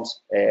case,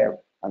 COMPS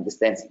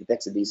understands,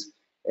 detects this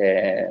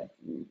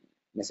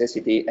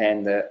necessity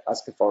and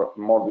asks for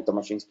more virtual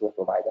machines to a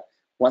provider.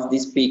 Once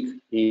this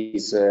peak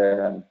is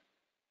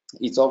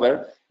it's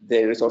over,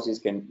 the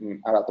resources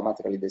are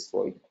automatically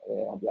destroyed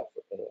on behalf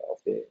of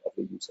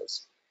the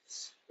users.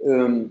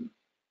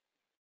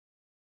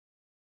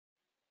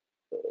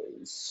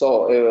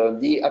 So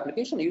the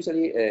application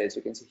usually, as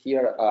you can see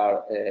here,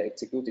 are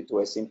executed to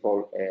a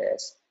simple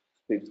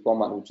script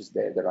command, which is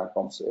the run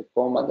COMPS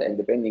command, and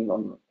depending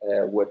on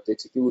where to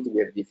execute,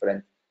 we have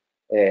different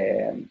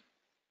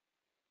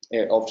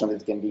options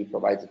that can be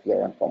provided to the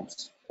run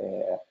COMPS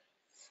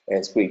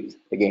script.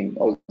 Again,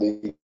 all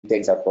the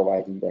details are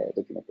provided in the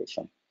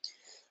documentation.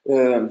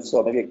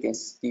 So maybe I can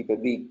skip a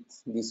bit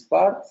this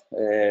part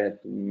to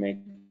make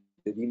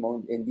the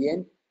demo in the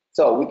end.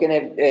 So we can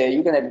have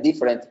you can have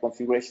different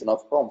configuration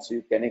of COMPS. So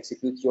you can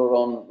execute your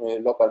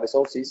own local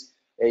resources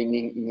in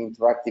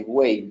interactive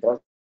way.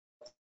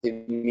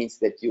 Interactive means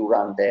that you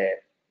run the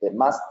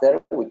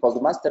master. We call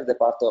the master the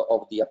part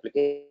of the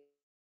application,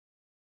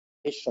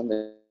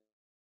 the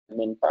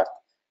main part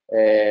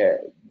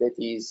that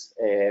is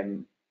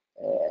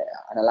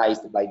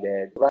analyzed by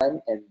the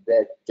runtime, and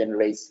that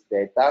generates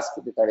the tasks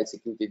that are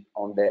executed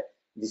on the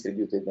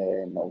distributed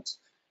nodes.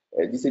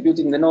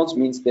 Distributing the nodes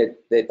means that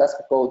the task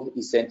code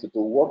is sent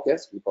to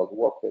workers. We call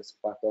workers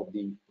part of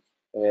the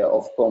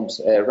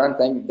COMPS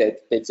runtime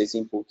that takes as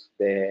input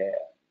the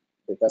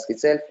task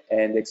itself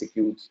and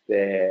executes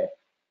the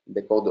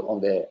code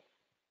on the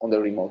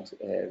remote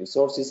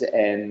resources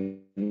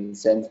and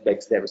sends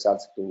back the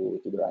results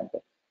to the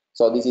runtime.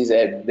 So this is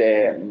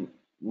the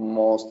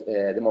more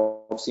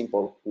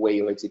simple way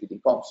of executing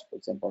COMPS, for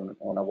example,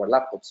 on our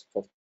laptops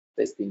for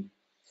testing.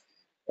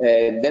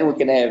 Then we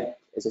can have,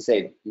 as I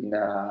said, in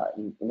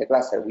the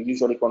cluster, we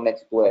usually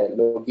connect to a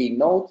login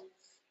node,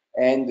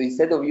 and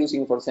instead of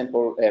using, for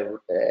example,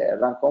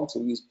 run COMPS,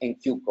 we use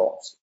enqueue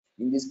COMPS.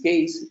 In this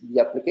case,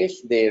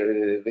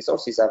 the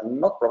resources are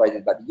not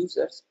provided by the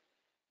users,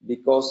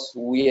 because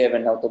we have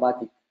an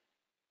automatic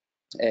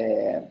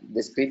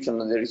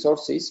description of the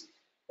resources,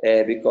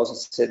 because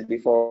as I said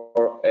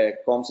before,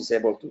 COMPS is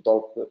able to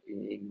talk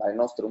in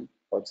Marenostrum,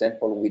 for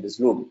example, with the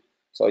slug.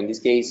 So in this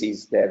case,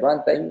 is the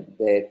runtime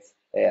that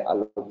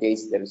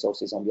allocates the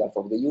resources on behalf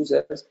of the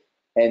users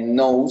and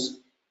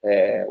knows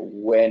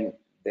when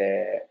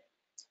the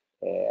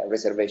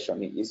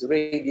reservation is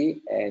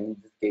ready, and in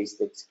this case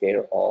takes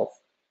care of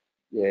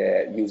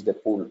use the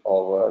pool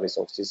of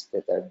resources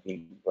that are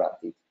being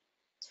granted.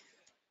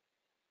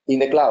 In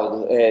the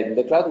cloud,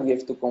 we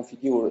have to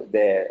configure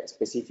the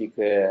specific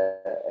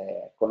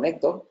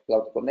connector,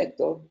 cloud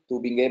connector, to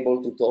being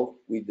able to talk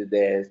with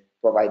the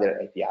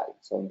provider API.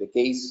 So in the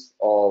case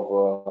of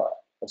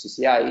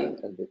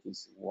OCCI, that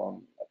is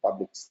one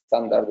public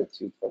standard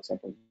that's used, for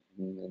example,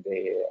 in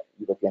the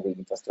European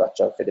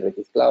Infrastructure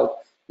Federated Cloud,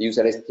 the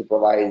user has to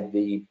provide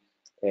the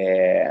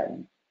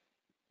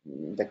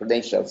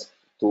credentials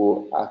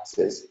to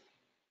access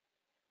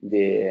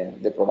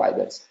the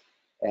providers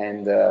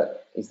and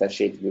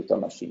instantiate virtual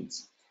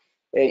machines.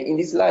 In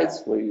these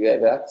slides where you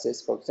have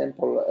access, for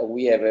example,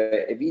 we have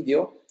a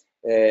video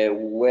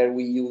where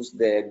we use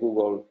the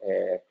Google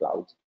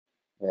Cloud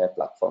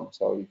platform.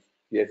 So if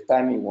you have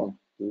time, you want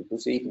to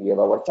see it, we have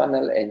our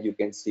channel, and you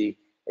can see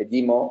a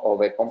demo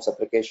of a COMPS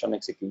application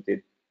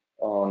executed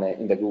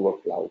in the Google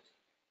Cloud.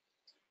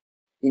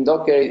 In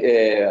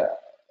Docker,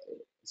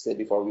 said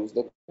before, we use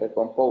Docker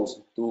Compose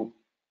to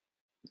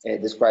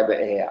describe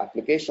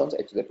applications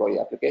and to deploy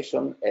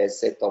application, a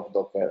set of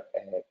Docker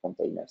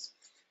containers.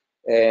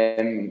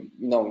 In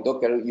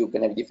Docker, you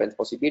can have different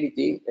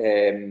possibility.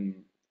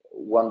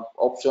 One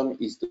option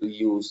is to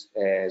use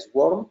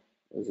Swarm.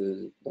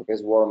 Docker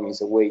Swarm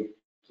is a way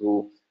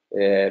to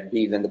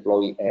build and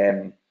deploy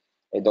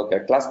a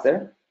Docker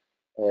cluster.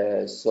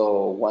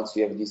 So once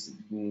you have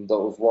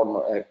those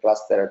Swarm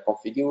cluster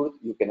configured,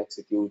 you can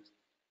execute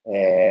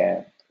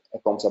a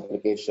COMPS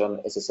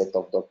application as a set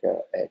of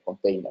Docker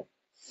container.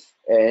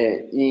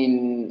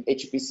 In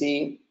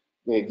HPC,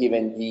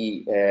 given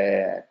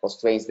the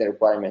constraints, the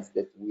requirements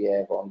that we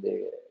have on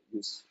the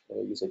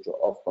usage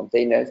of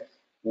containers,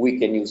 we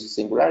can use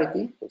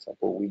Singularity. For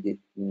example, we did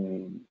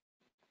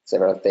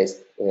several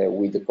tests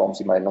with the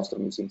COMPSs in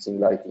Marenostrum using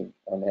singularity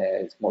on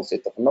a small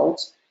set of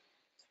nodes.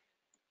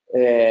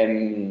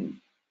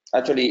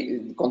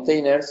 Actually,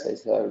 containers,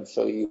 as I'll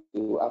show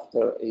you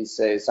after,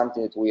 is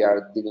something that we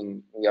are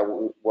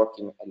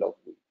working a lot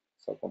with.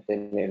 So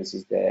containers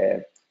is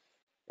the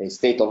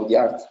state of the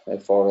art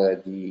for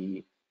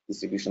the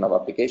distribution of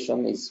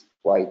application. Is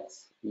quite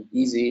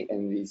easy,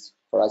 and is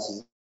for us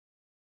is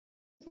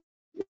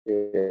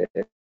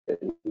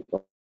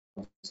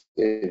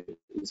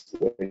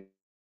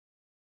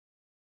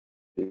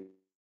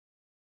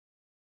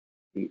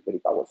very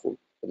powerful.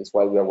 So that's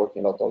why we are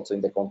working a lot also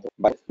in the context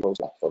of those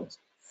platforms.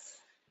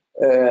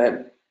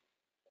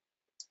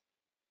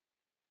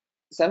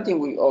 Something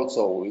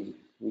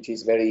which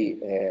is very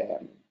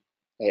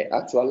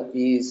actual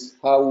is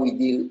how we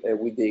deal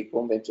with the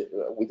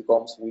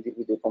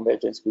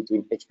convergence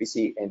between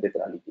HPC and data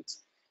analytics.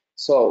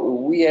 So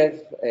we have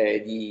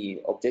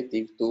the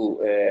objective to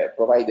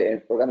provide a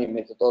programming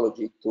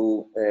methodology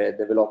to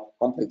develop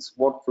complex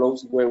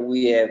workflows where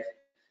we have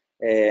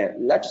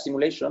large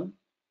simulation,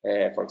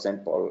 for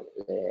example,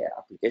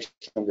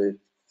 applications that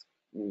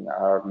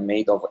are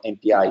made of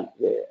MPI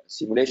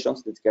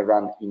simulations that can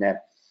run in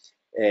a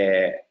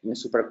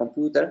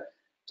supercomputer,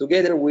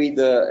 together with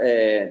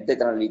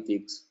data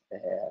analytics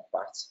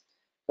parts.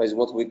 So it's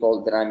what we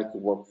call dynamic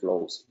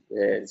workflows.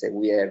 So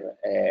we have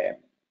a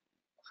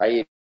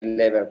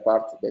high-level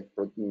part that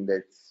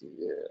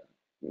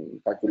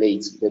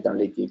calculates data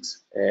analytics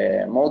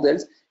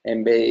models,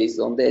 and based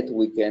on that,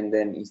 we can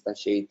then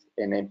instantiate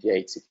an MPI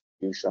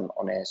execution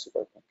on a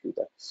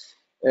supercomputer.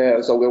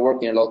 So we're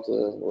working a lot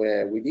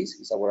with this.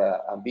 It's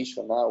our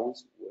ambition now.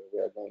 We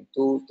are going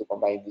to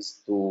combine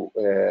these two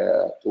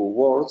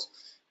worlds,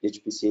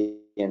 HPC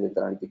and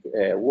the analytic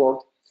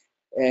world.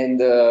 And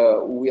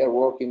we are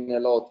working a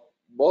lot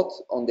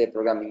both on the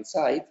programming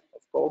side,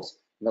 of course,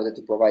 in order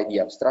to provide the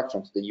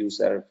abstraction to the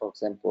user, for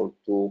example,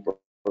 to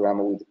program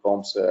with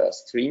COMPS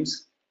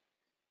streams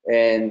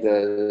and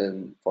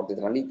for the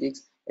analytics.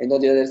 And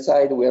on the other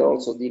side, we are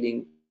also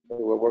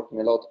we're working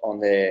a lot on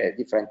the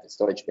different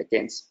storage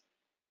backends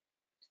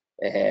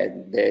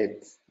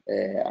that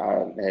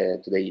are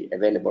today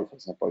available, for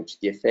example,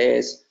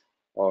 GTFS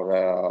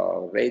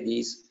or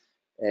Redis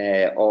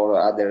or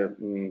other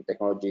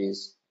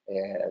technologies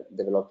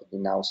developed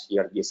in-house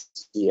here,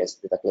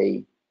 BSC, data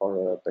clay,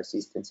 or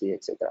persistency,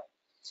 etc.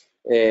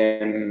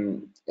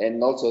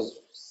 And also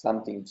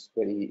something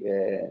very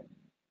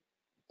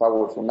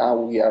powerful now,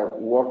 we are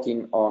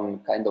working on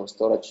kind of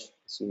storage,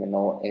 as you may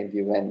know,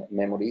 NVMe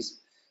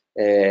memories,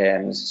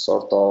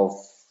 sort of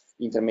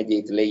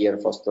intermediate layer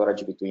for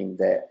storage between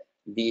the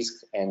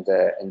disk and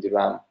the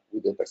RAM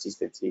with the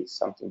persistency,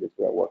 something that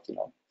we are working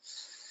on.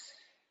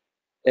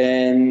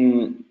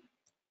 And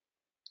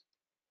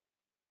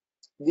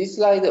this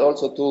slide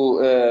also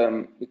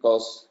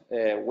because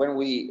when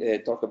we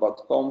talk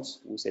about COMPSs,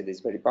 we said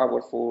it's very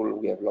powerful,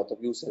 we have a lot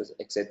of users,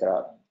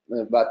 etc.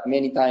 But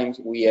many times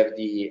we have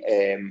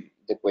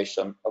the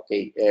question,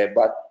 okay,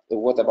 but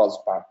what about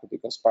Spark?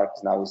 Because Spark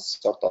now is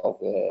sort of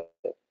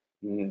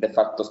de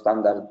facto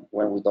standard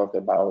when we talk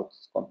about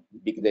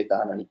big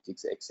data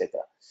analytics,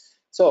 etc.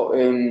 So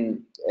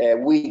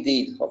we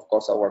did, of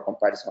course, our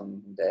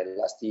comparison the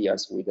last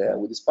years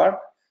with Spark.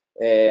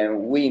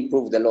 We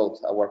improved a lot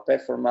our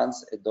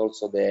performance and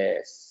also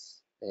the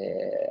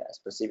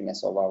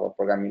expressiveness of our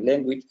programming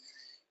language.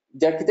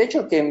 The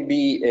architecture can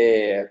be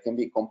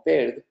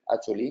compared.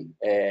 Actually,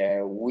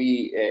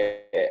 we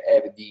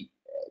have the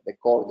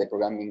core, the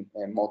programming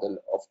model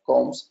of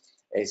COMPSs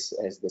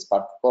as the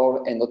Spark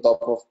core, and on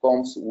top of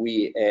COMPSs,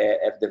 we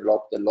have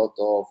developed a lot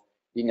of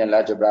linear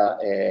algebra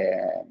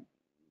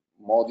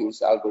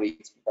modules,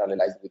 algorithms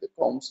parallelized with the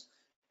COMPSs.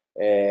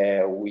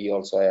 We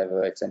also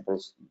have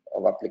examples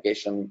of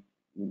application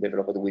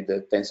developed with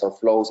the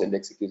TensorFlows and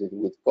executed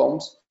with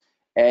COMPSs,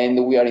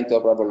 and we are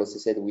interoperable, as I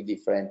said, with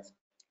different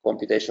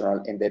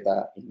computational and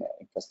data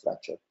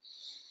infrastructure.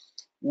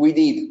 We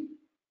did,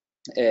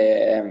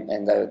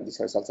 and these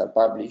results are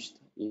published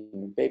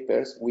in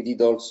papers, we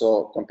did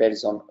also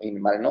comparison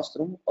in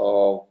Marenostrum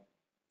of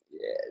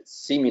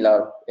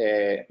similar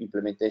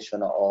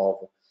implementation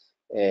of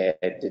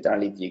data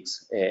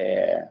analytics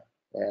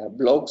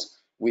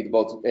blocks with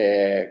both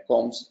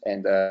COMPSs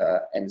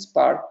and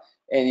Spark.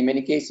 And in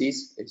many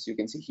cases, as you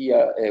can see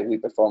here, we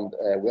have performed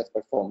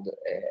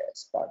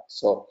Spark.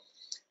 So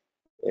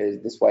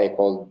that's why we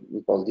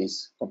call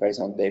this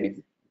comparison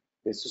David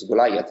versus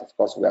Goliath. Of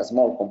course, we are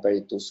small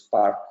compared to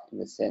Spark in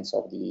the sense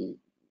of the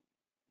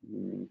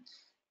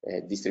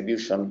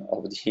distribution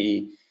of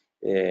the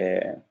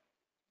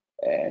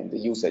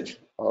usage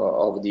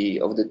of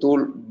the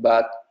tool,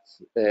 but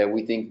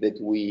we think that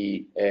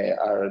we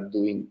are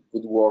doing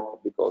good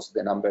work because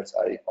the numbers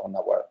are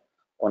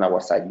on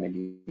our side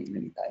many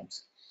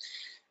times.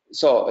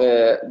 So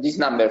these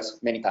numbers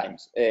many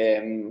times.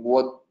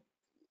 What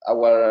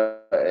our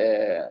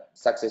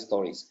success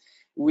stories?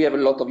 We have a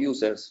lot of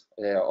users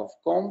of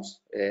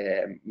COMPSs.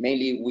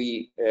 Mainly,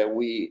 we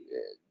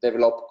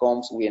develop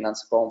COMPSs, we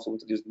enhance COMPSs, we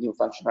introduce new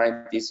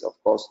functionalities, of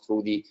course,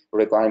 through the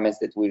requirements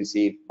that we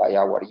receive by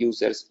our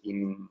users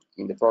in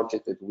the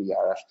project that we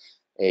are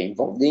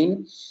involved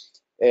in.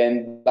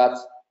 But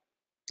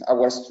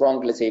our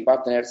strong, let's say,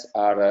 partners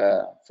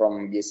are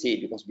from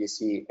BSC, because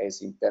BSC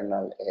has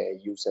internal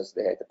users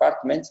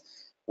departments.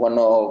 One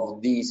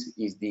of these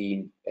is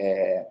the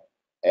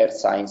Earth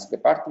Science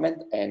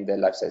department and the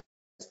Life Science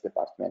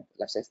department.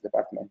 Life Science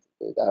department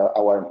that are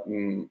our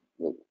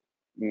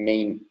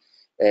main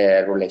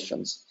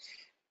relations.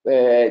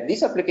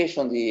 This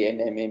application, the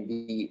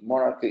NMB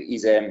Monarch,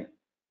 is a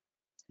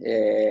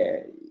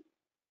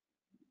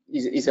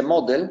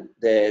model.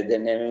 The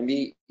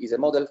NMB is a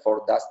model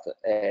for dust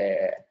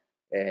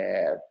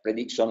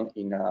prediction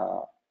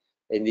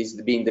and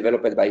is being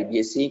developed by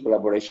BSC in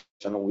collaboration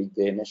with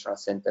the National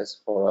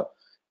Centers for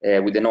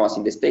with the NOAAs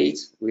in the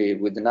States,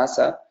 with the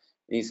NASA.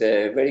 It's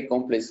a very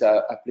complex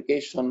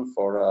application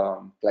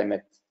for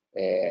climate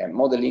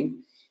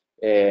modeling.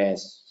 Here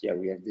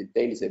we have the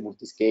details. It's a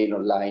multi-scale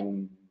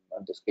online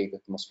scale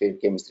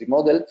atmospheric chemistry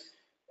model,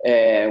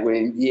 where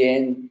in the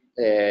end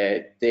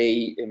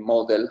they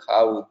model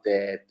how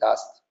the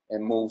dust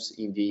moves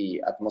in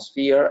the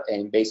atmosphere,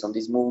 and based on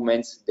these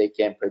movements they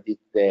can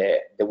predict the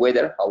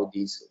weather, how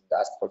this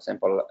dust, for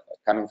example,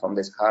 coming from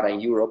the Sahara in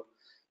Europe,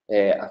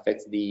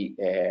 affects the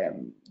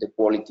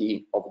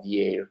quality of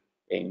the air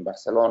in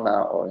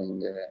Barcelona or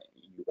in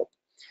Europe.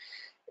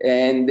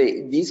 And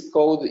this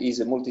code is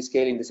a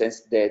multi-scale in the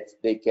sense that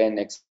they can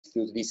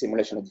execute this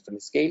simulation of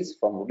different scales,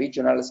 from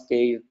regional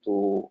scale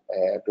to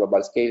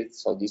global scale.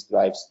 So this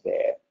drives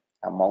the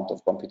amount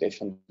of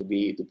computation to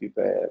be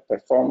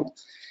performed.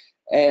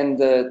 And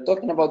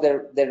talking about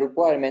the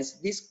requirements,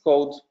 this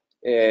code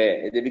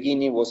at the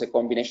beginning was a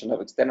combination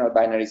of external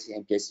binaries,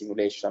 MPI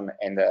simulation,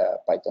 and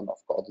Python of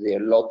code. There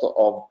are a lot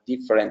of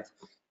different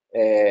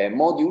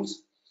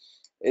modules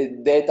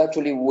that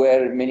actually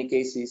were in many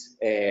cases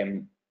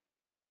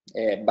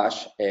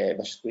bash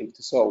script.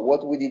 So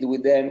what we did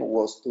with them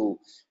was to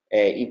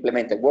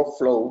implement a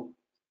workflow,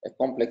 a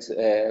complex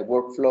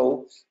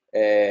workflow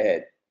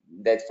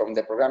that from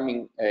the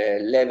programming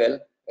level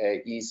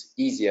is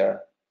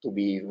easier to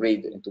be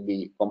read and to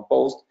be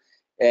composed,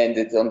 and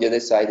that on the other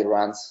side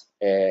runs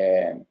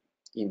in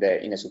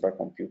a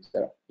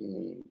supercomputer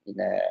in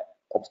an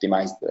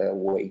optimized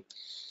way.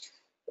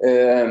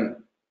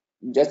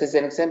 Just as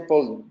an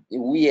example,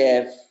 we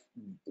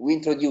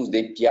introduced the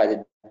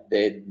API,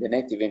 the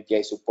native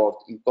API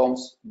support in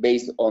COMPSs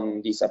based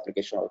on this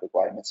applicational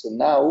requirements. So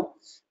now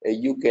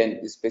you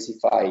can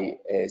specify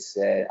as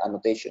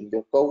annotation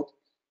your code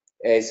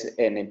as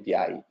an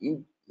API,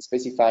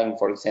 specifying,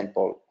 for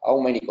example, how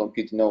many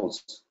compute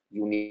nodes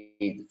you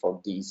need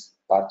for this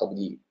part of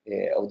the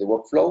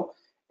workflow,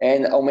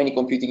 and how many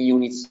computing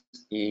units,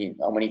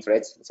 how many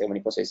threads, let's say how many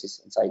processes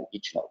inside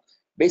each node.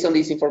 Based on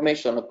this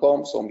information,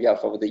 COMPSs on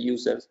behalf of the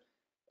users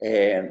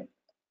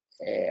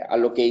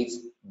allocates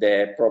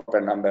the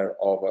proper number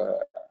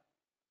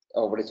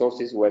of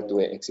resources where to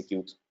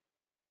execute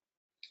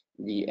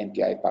the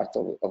MPI part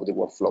of the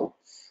workflow.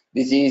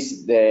 This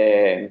is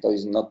it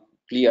is not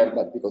clear,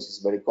 but because it's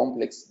very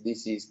complex,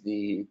 this is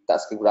the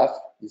task graph.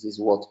 This is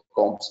what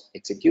COMPSs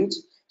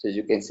executes. So as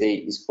you can see,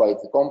 it's quite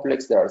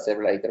complex. There are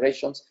several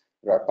iterations.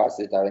 There are parts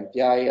that are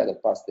MPI, other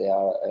parts that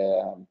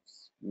are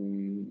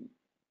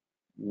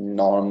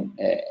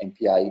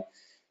non-MPI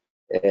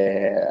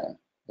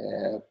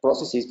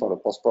processes for the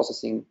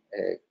post-processing,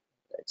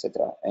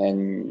 etc.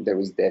 And there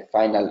is the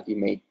final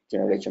image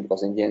generation,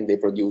 because in the end they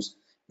produce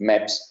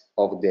maps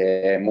of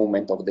the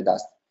movement of the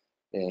dust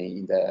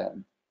in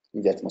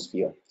the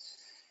atmosphere.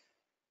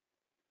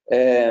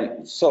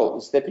 So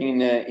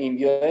stepping in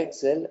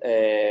BioExcel,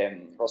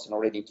 Rosen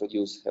already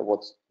introduced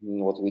what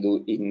we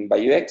do in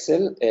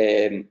BioExcel.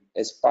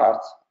 As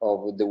part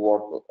of the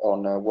work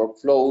on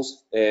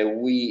workflows,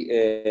 we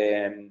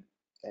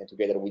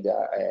together with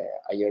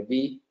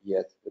IRB here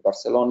at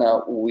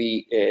Barcelona,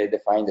 we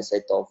defined a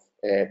set of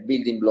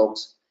building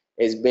blocks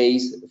as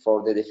base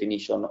for the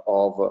definition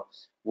of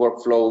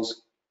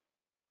workflows,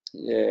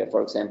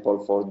 for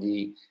example, for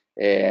the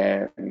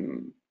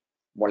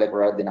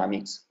molecular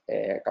dynamics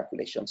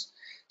calculations.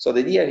 So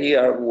the idea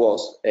here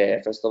was,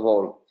 first of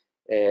all,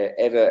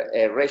 have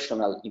a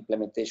rational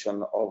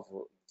implementation of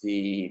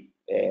the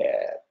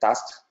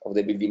tasks of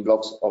the building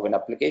blocks of an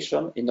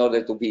application in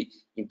order to be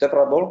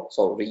interpretable,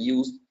 so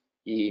reused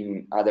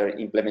in other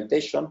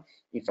implementation,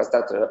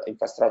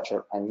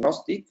 infrastructure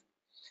agnostic,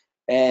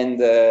 and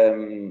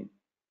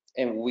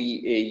we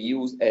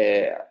use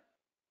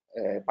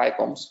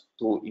PyCOMPSs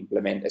to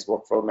implement as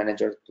workflow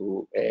manager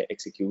to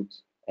execute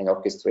and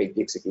orchestrate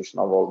the execution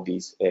of all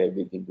these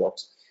building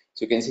blocks.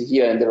 So you can see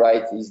here on the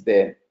right is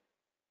a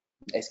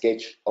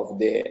sketch of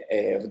the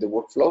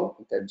workflow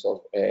in terms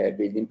of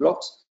building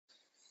blocks.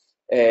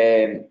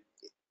 And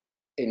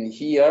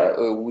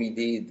here we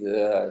did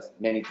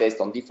many tests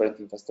on different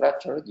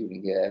infrastructure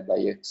during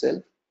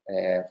BioExcel,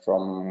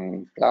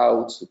 from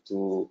clouds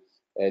to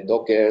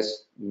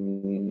Dockers,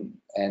 and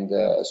and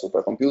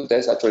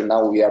supercomputers. Actually,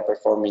 now we are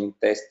performing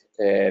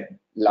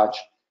large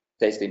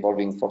tests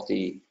involving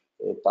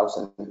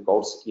 40,000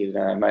 cores in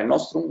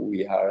Marenostrum.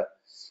 We are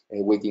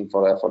waiting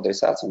for the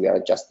results. We are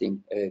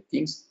adjusting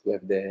things to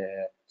have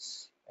the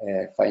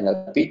final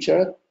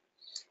picture.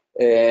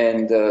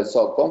 And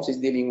so COMPSs is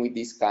dealing with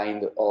this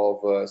kind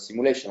of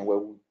simulation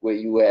where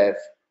you have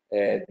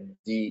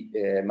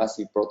the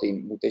massive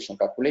protein mutation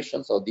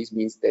calculation. So this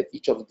means that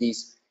each of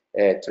these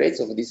threads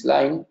of this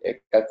line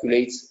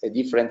calculates a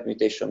different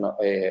mutation of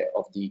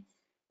the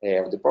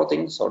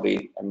protein.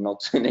 Sorry, I'm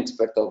not an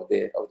expert of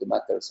the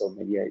matter, so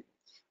maybe I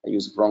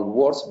use wrong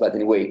words. But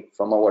anyway,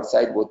 from our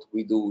side, what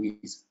we do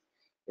is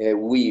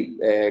we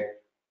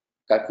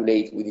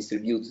calculate, we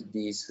distribute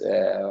this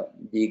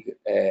big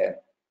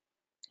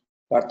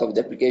part of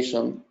the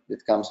application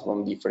that comes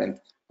from different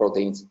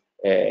proteins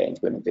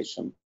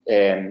mutation.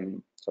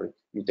 In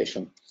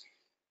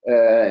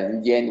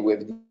the end, we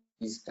have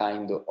this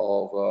kind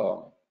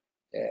of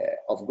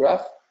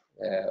graph.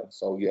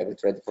 So you have a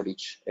thread for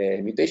each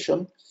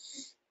mutation,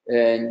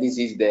 and this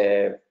is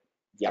the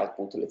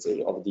output, let's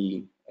say, of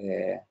the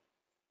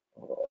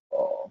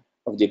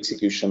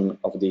execution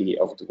of the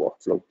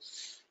workflow.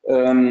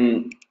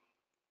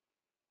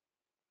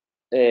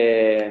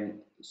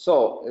 So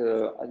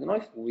I don't know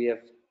if we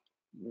have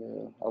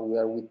how we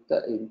are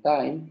in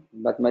time,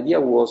 but my idea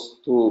was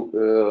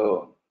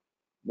to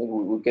maybe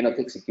we cannot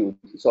execute.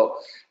 So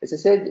as I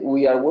said,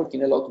 we are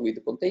working a lot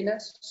with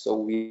containers. So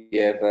we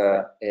have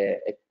a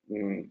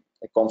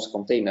COMPS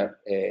container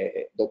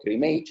Docker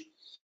image,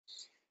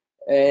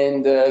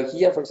 and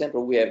here, for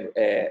example, we have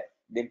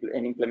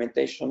an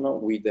implementation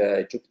with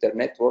a Jupyter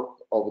network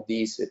of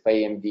this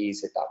PyMD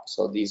setup.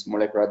 So this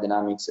molecular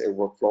dynamics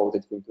workflow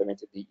that we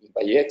implemented in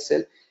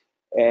BioExcel,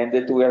 and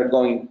that we are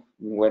going,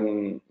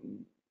 when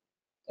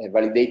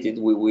validated,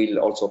 we will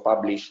also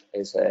publish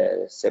as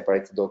a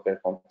separate Docker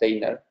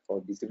container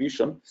for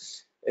distribution,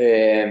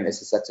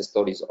 as a success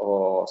story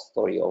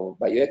of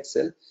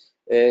BioExcel.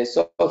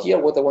 So here,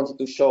 what I wanted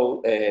to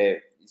show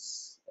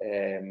is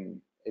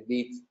a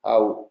bit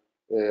how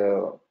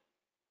the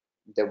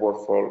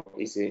workflow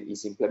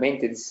is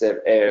implemented. It's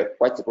a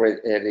quite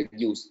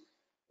reduced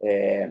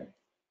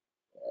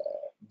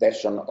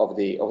version of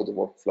the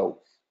workflow.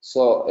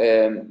 So,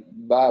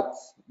 but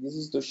this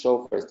is to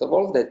show, first of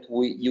all, that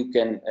you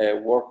can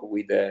work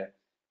with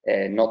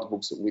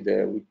notebooks with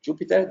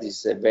Jupyter.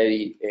 This is a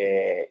very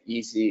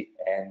easy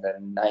and a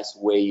nice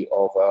way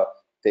of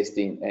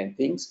testing and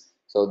things.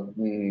 So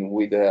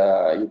with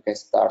you can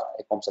start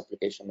a COMPS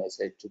application as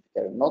a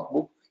Jupyter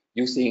notebook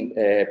using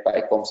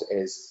PyCOMPS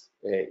as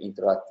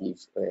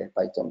interactive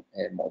Python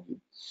module.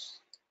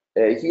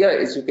 Here,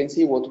 as you can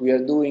see, what we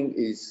are doing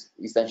is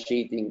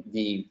instantiating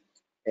the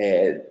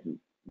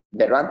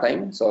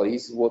runtime. So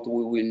this is what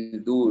we will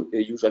do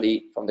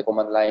usually from the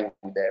command line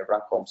with the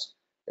run COMPS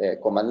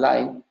command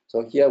line.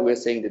 So here we're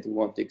saying that we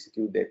want to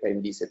execute the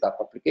PyMD setup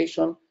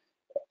application.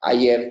 I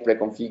have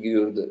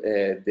pre-configured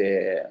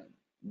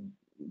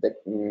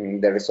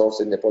the resource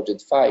in the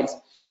project files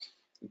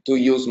to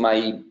use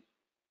my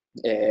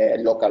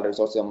local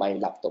resources on my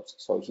laptops.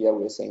 So here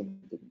we're saying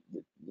that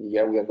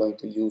here we are going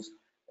to use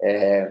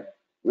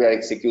we are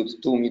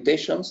execute 2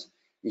 mutations,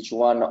 each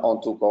one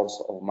on 2 cores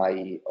of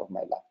my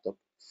laptop.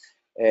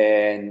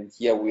 And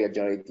here we are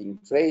generating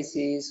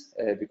traces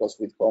because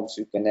with COMPS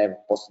you can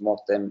have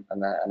post-mortem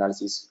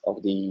analysis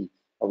of the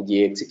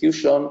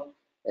execution.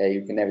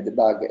 You can have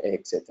debug,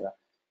 etc.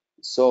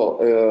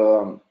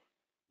 So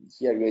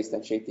here we are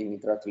instantiating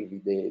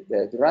interactively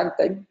the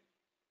runtime.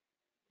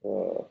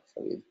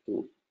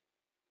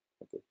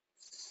 Okay.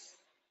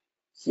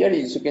 Here,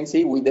 as you can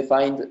see, we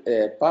defined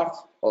part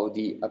of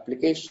the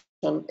application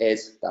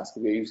as task.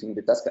 We are using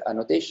the task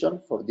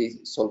annotation for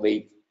this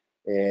solvate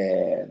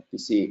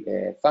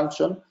PC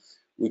function,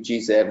 which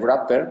is a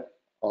wrapper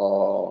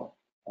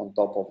on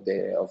top of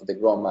the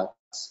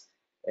GROMACS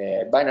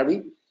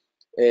binary.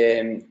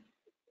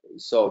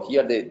 So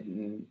here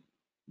the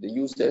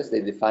users,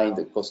 they define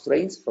the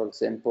constraints, for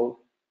example,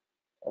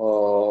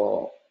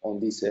 on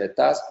this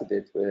task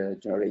that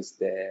generates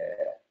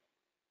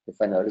the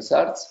final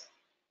results.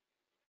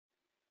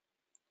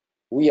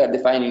 We are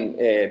defining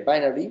a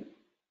binary.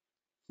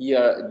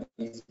 Here,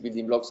 these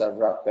building blocks are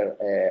wrapped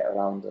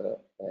around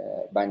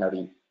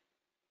binary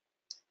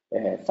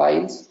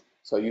files.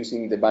 So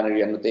using the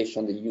binary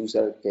annotation, the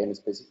user can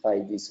specify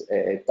this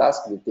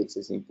task that takes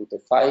as input a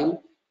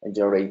file and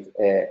generate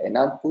an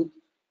output.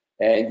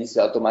 And this is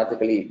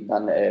automatically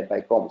done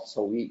by COMPS.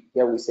 So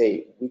here we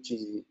say which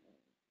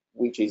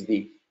is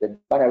the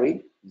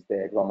binary, is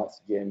the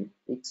GROMACS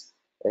GMX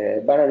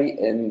binary,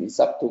 and it's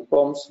up to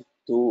COMPS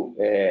to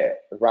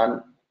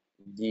run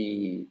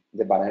the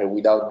binary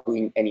without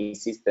doing any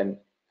system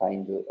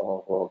kind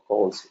of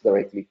calls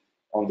directly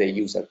on the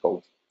user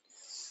code.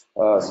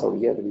 So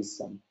here there is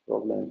some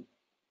problem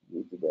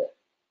with the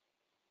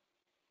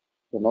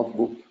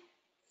notebook.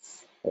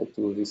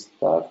 To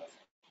restart,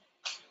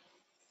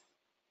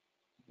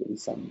 there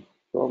is some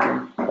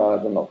problem. I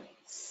don't know.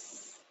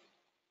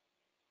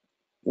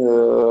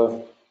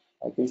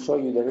 I can show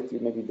you directly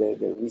maybe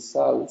the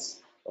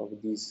results of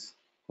this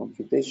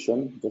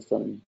computation, just to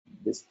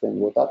understand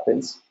what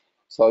happens.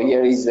 So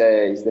here is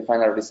the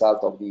final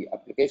result of the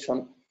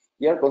application.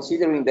 Here,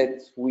 considering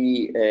that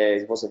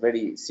it was a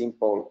very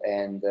simple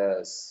and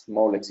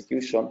small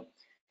execution,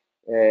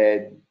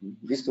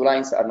 these two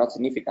lines are not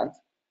significant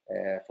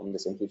from the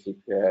scientific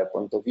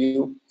point of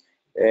view,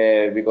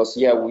 because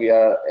here we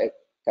are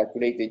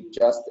calculated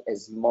just a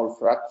small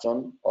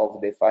fraction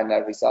of the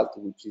final result,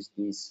 which is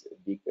this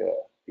big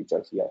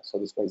picture here. So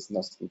this one is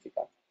not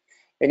significant.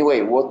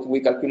 Anyway, what we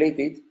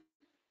calculated,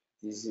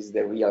 this is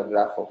the real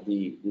graph of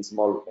the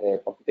small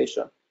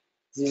computation.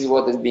 This is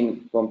what has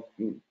been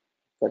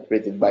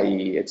calculated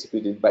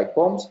executed by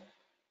COMPSs.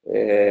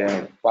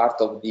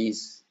 Part of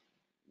this,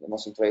 the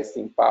most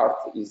interesting part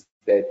is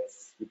that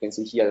you can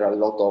see here there are a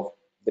lot of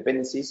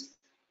dependencies,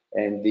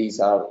 and these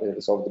are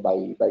resolved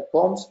by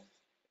COMPSs.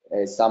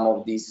 Some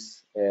of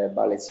these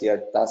balance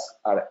here tasks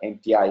are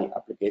MPI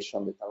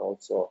applications that are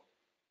also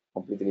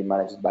completely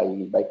managed by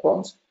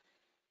COMPSs.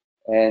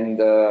 And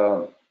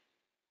there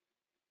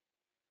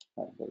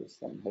is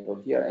some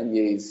error here, and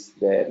here is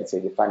the, let's say,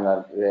 the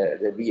final,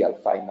 the real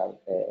final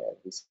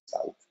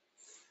result.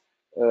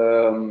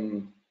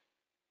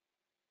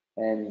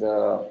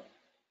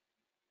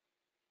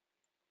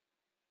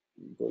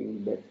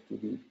 Going back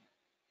to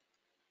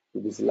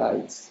the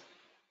slides.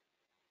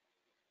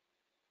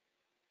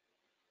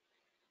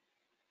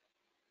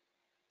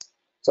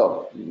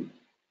 So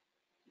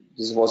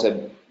this was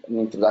an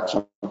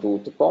introduction to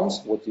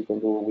COMPSs, what you can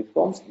do with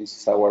COMPSs. This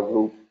is our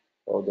group,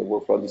 or the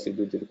workflow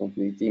distributed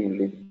computing team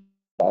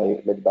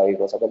led by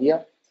Rosa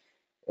Badia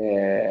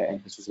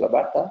and Jesus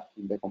Labarta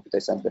in the computer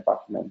science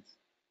department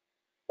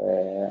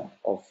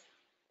of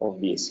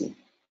BSC.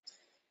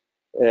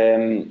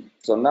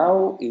 So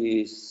now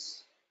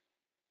is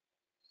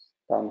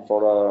time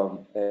for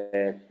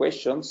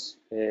questions.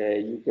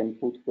 You can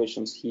put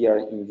questions here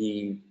in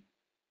the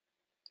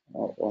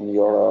on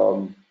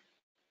your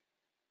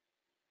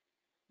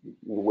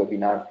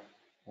webinar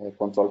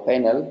control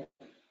panel.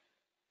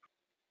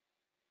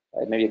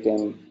 Maybe I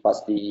can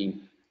pass the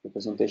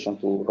presentation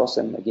to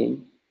Rosen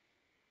again.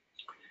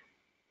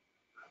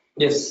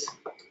 Yes.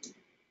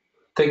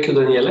 Thank you,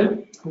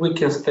 Daniele. We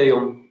can stay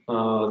on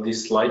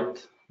this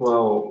slide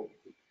while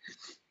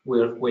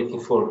we're waiting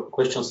for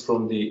questions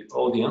from the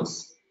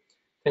audience.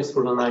 Thanks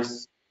for the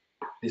nice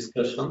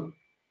discussion.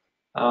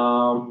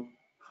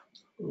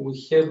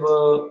 We have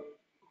a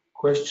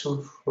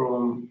question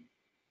from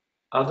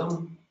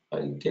Adam,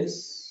 I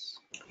guess.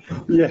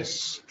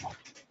 Yes,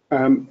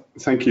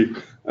 thank you.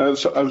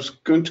 So I was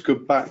going to go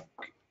back.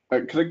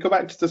 Could I go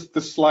back to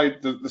the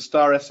slide, the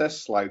star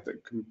SS slide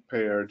that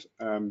compared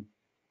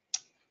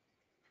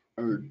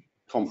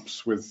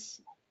COMPSs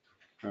with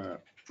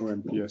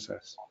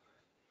OMPSs?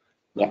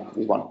 Yeah,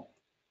 this one.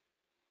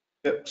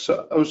 Yep.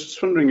 So I was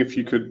just wondering if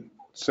you could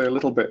say a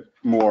little bit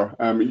more.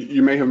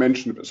 You may have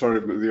mentioned it, but sorry,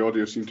 the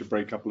audio seemed to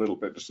break up a little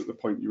bit just at the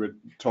point you were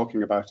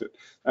talking about it.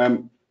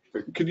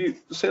 Could you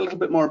say a little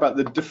bit more about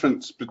the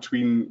difference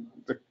between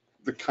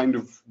the kind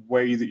of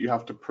way that you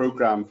have to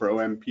program for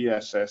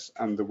OMPSs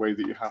and the way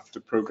that you have to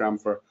program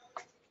for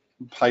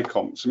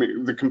PyCOMPSs? I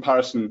mean, the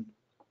comparison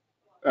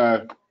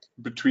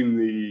between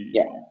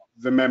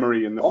the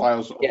memory and the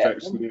files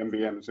objects and the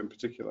MVMs in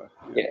particular.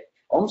 Yeah,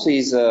 COMPSs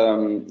is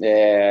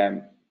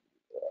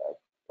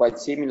quite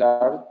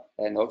similar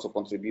and also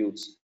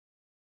contributes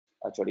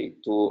actually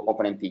to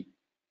OpenMP.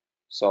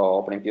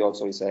 So OpenMP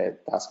also is a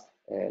task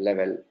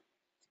level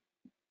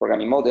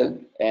programming model,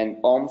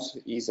 and COMPSs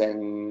is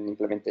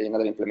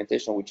another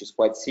implementation which is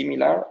quite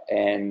similar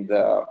and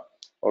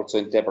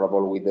also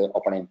interoperable with the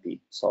OpenMP.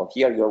 So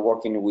here you're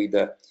working with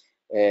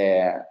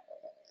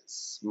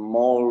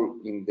small,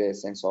 in the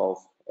sense of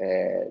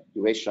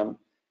duration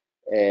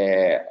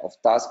of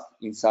task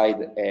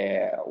inside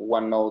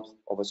one node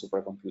of a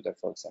supercomputer,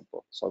 for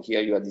example. So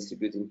here you are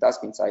distributing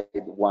tasks inside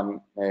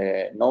one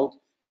node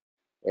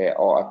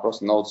or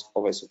across nodes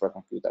of a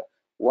supercomputer.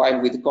 While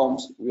with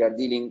COMPSs, we are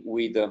dealing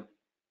with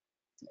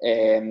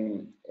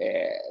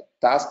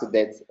tasks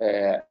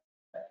that,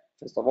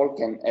 first of all,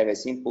 can have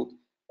as input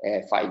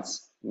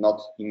files,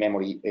 not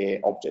in-memory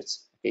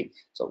objects. Okay,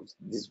 so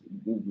this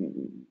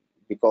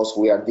because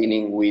we are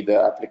dealing with an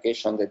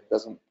application that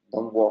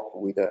don't work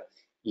with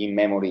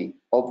in-memory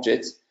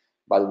objects,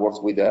 but works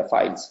with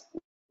files,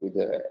 with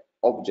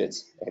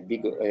objects,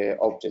 big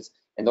objects.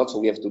 And also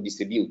we have to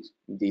distribute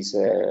this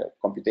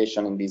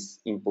computation and this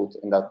input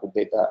and output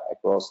data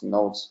across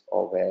nodes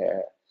of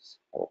a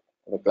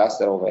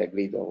cluster, of a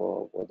grid,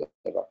 or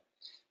whatever.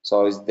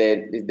 So it's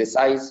the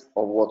size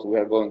of what we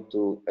are going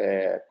to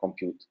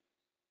compute.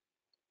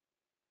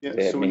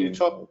 Yeah, so when you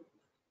talk,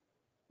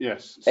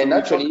 yes. So and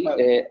actually,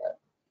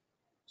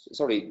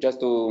 sorry, just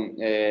to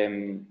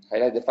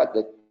highlight the fact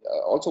that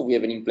also we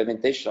have an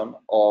implementation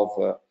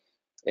of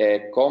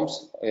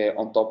COMPSs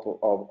on top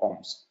of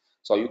OMPs.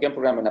 So you can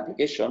program an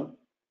application.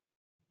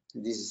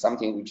 This is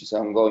something which is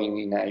ongoing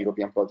in a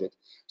European project.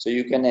 So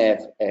you can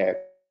have a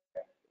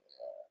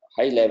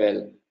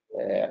high-level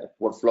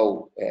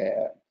workflow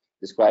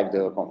described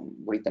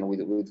written with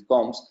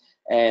COMPSs.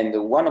 And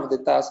one of the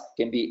tasks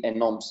can be a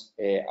NOMS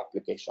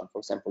application. For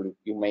example,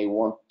 you may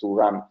want to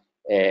run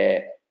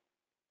an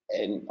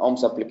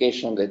OMS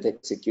application that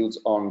executes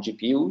on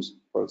GPUs.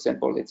 For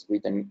example, it's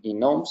written in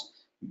OMS,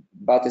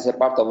 but it's a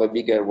part of a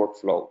bigger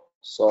workflow.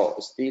 So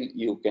still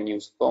you can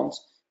use COMPSs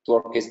to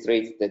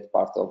orchestrate that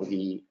part of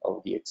the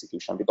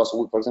execution. Because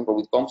for example,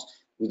 with COMPSs,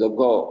 we don't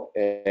go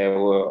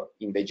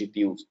in the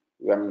GPUs.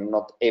 We are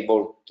not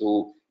able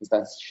to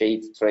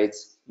instantiate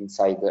threads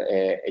inside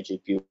a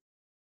GPU.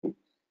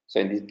 So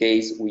in this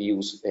case, we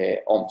use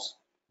OMS.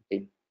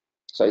 Okay.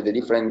 So the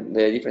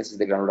difference is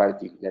the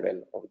granularity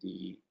level of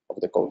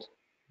the code.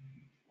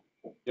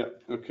 Yeah.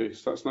 Okay.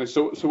 So that's nice.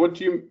 So what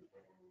do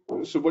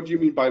you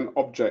mean by an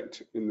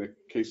object in the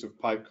case of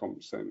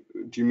PyCOMPSs? Then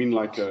do you mean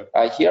like a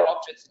here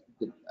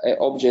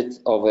object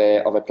of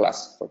a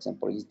class, for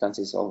example,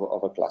 instances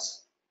of a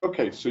class?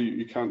 Okay. So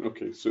you can't.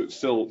 Okay. So it's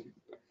still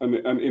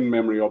an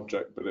in-memory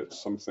object, but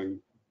it's something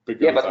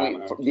bigger. Yeah,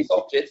 but for this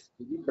object,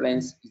 the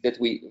difference is that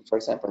we, for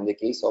example, in the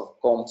case of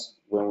COMPSs,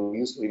 when we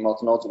use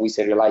remote nodes, we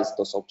serialize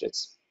those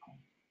objects.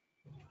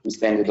 We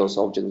send those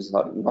objects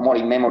not more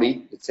in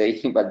memory, let's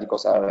say, but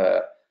because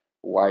are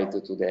wired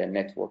to the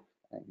network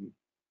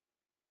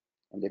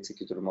and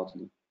executed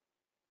remotely.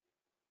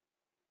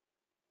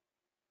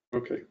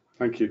 Okay,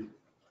 thank you.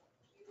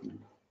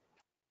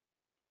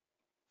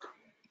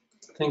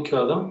 Thank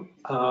you, Adam.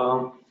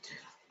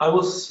 I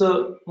was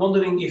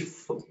wondering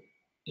if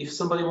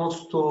somebody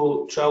wants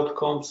to try out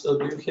COMPSs,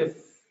 do you have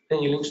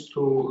any links to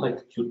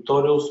like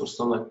tutorials or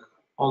some like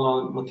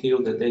online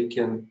material that they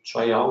can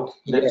try out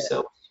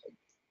themselves?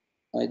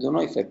 I don't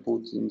know if I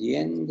put in the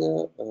end.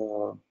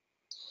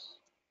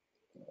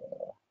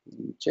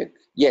 Check.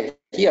 Yeah,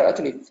 here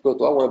actually, if you go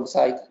to our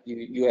website,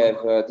 you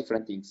have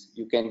different things.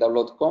 You can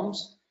download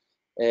COMPSs.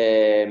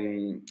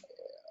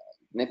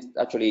 Next,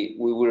 actually,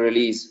 we will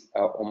release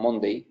on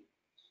Monday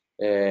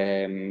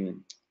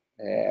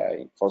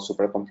for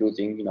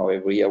supercomputing. You know,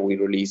 every year we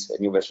release a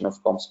new version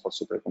of COMPSs for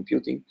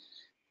supercomputing.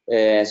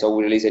 So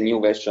we release a new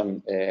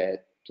version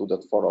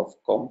 2.4 of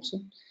COMPSs.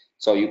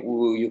 So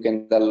you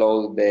can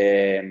download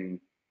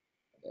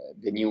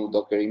the new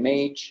Docker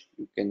image.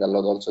 You can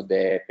download also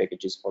the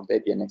packages for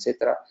Debian,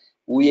 etc.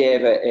 We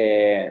have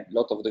a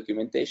lot of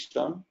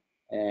documentation,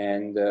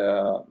 and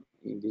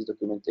in this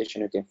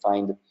documentation you can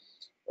find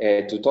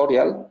a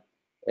tutorial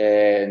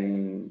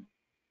and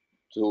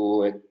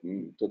to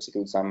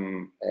execute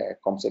some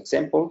COMPSs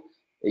example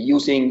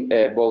using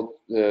both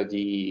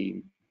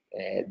the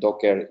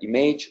Docker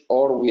image,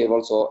 or we have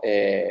also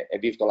a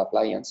virtual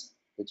appliance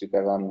that you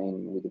can run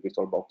with the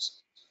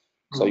VirtualBox.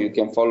 So you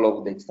can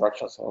follow the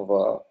instructions of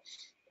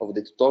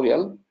the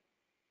tutorial,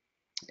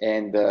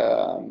 and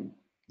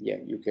yeah,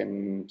 you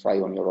can try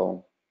on your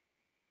own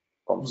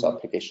COMPSs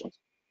applications.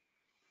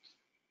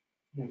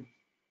 Yeah.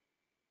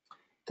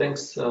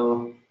 Thanks.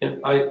 Yeah,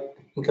 I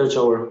encourage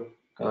our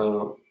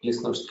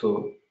listeners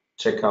to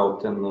check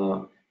out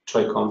and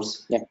try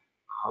COMPSs. Yeah.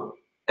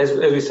 As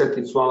we said,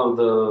 it's one of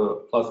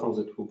the platforms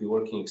that we'll be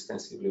working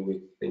extensively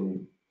with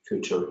in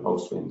future,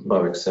 also in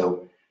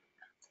BioExcel.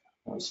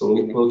 So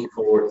we're looking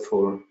forward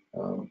for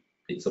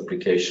its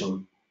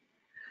application.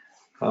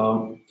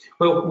 Well,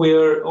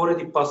 we're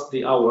already past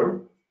the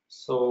hour,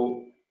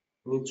 so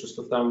in the interest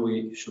of time,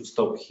 we should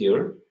stop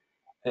here.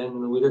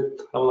 And with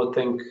it, I want to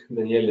thank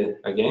Daniele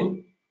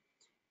again.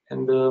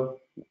 And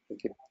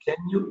can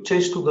you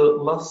change to the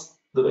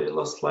very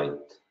last slide?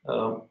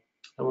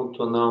 I want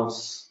to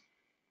announce.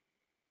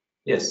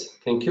 Yes,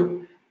 thank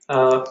you.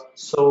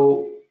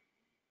 So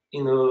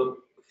in a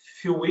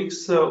few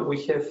weeks,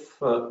 we have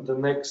the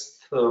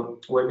next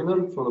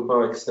webinar from the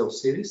BioExcel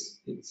series.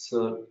 It's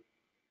on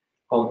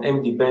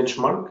MD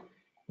Benchmark,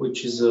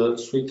 which is a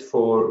suite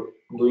for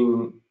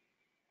doing,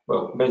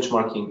 well,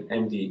 benchmarking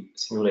MD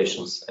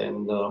simulations.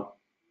 And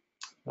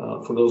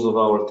for those of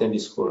our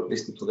attendees who are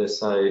listening to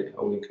this, I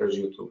would encourage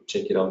you to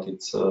check it out.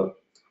 It's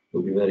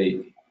will be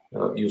very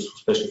useful,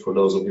 especially for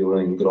those of you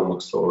running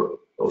GROMACS or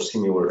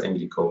similar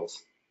MD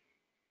codes.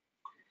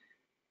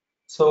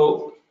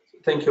 So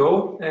thank you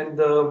all, and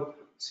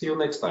see you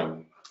next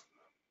time.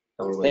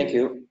 Thank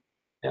you.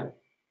 Yeah.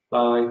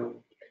 Bye.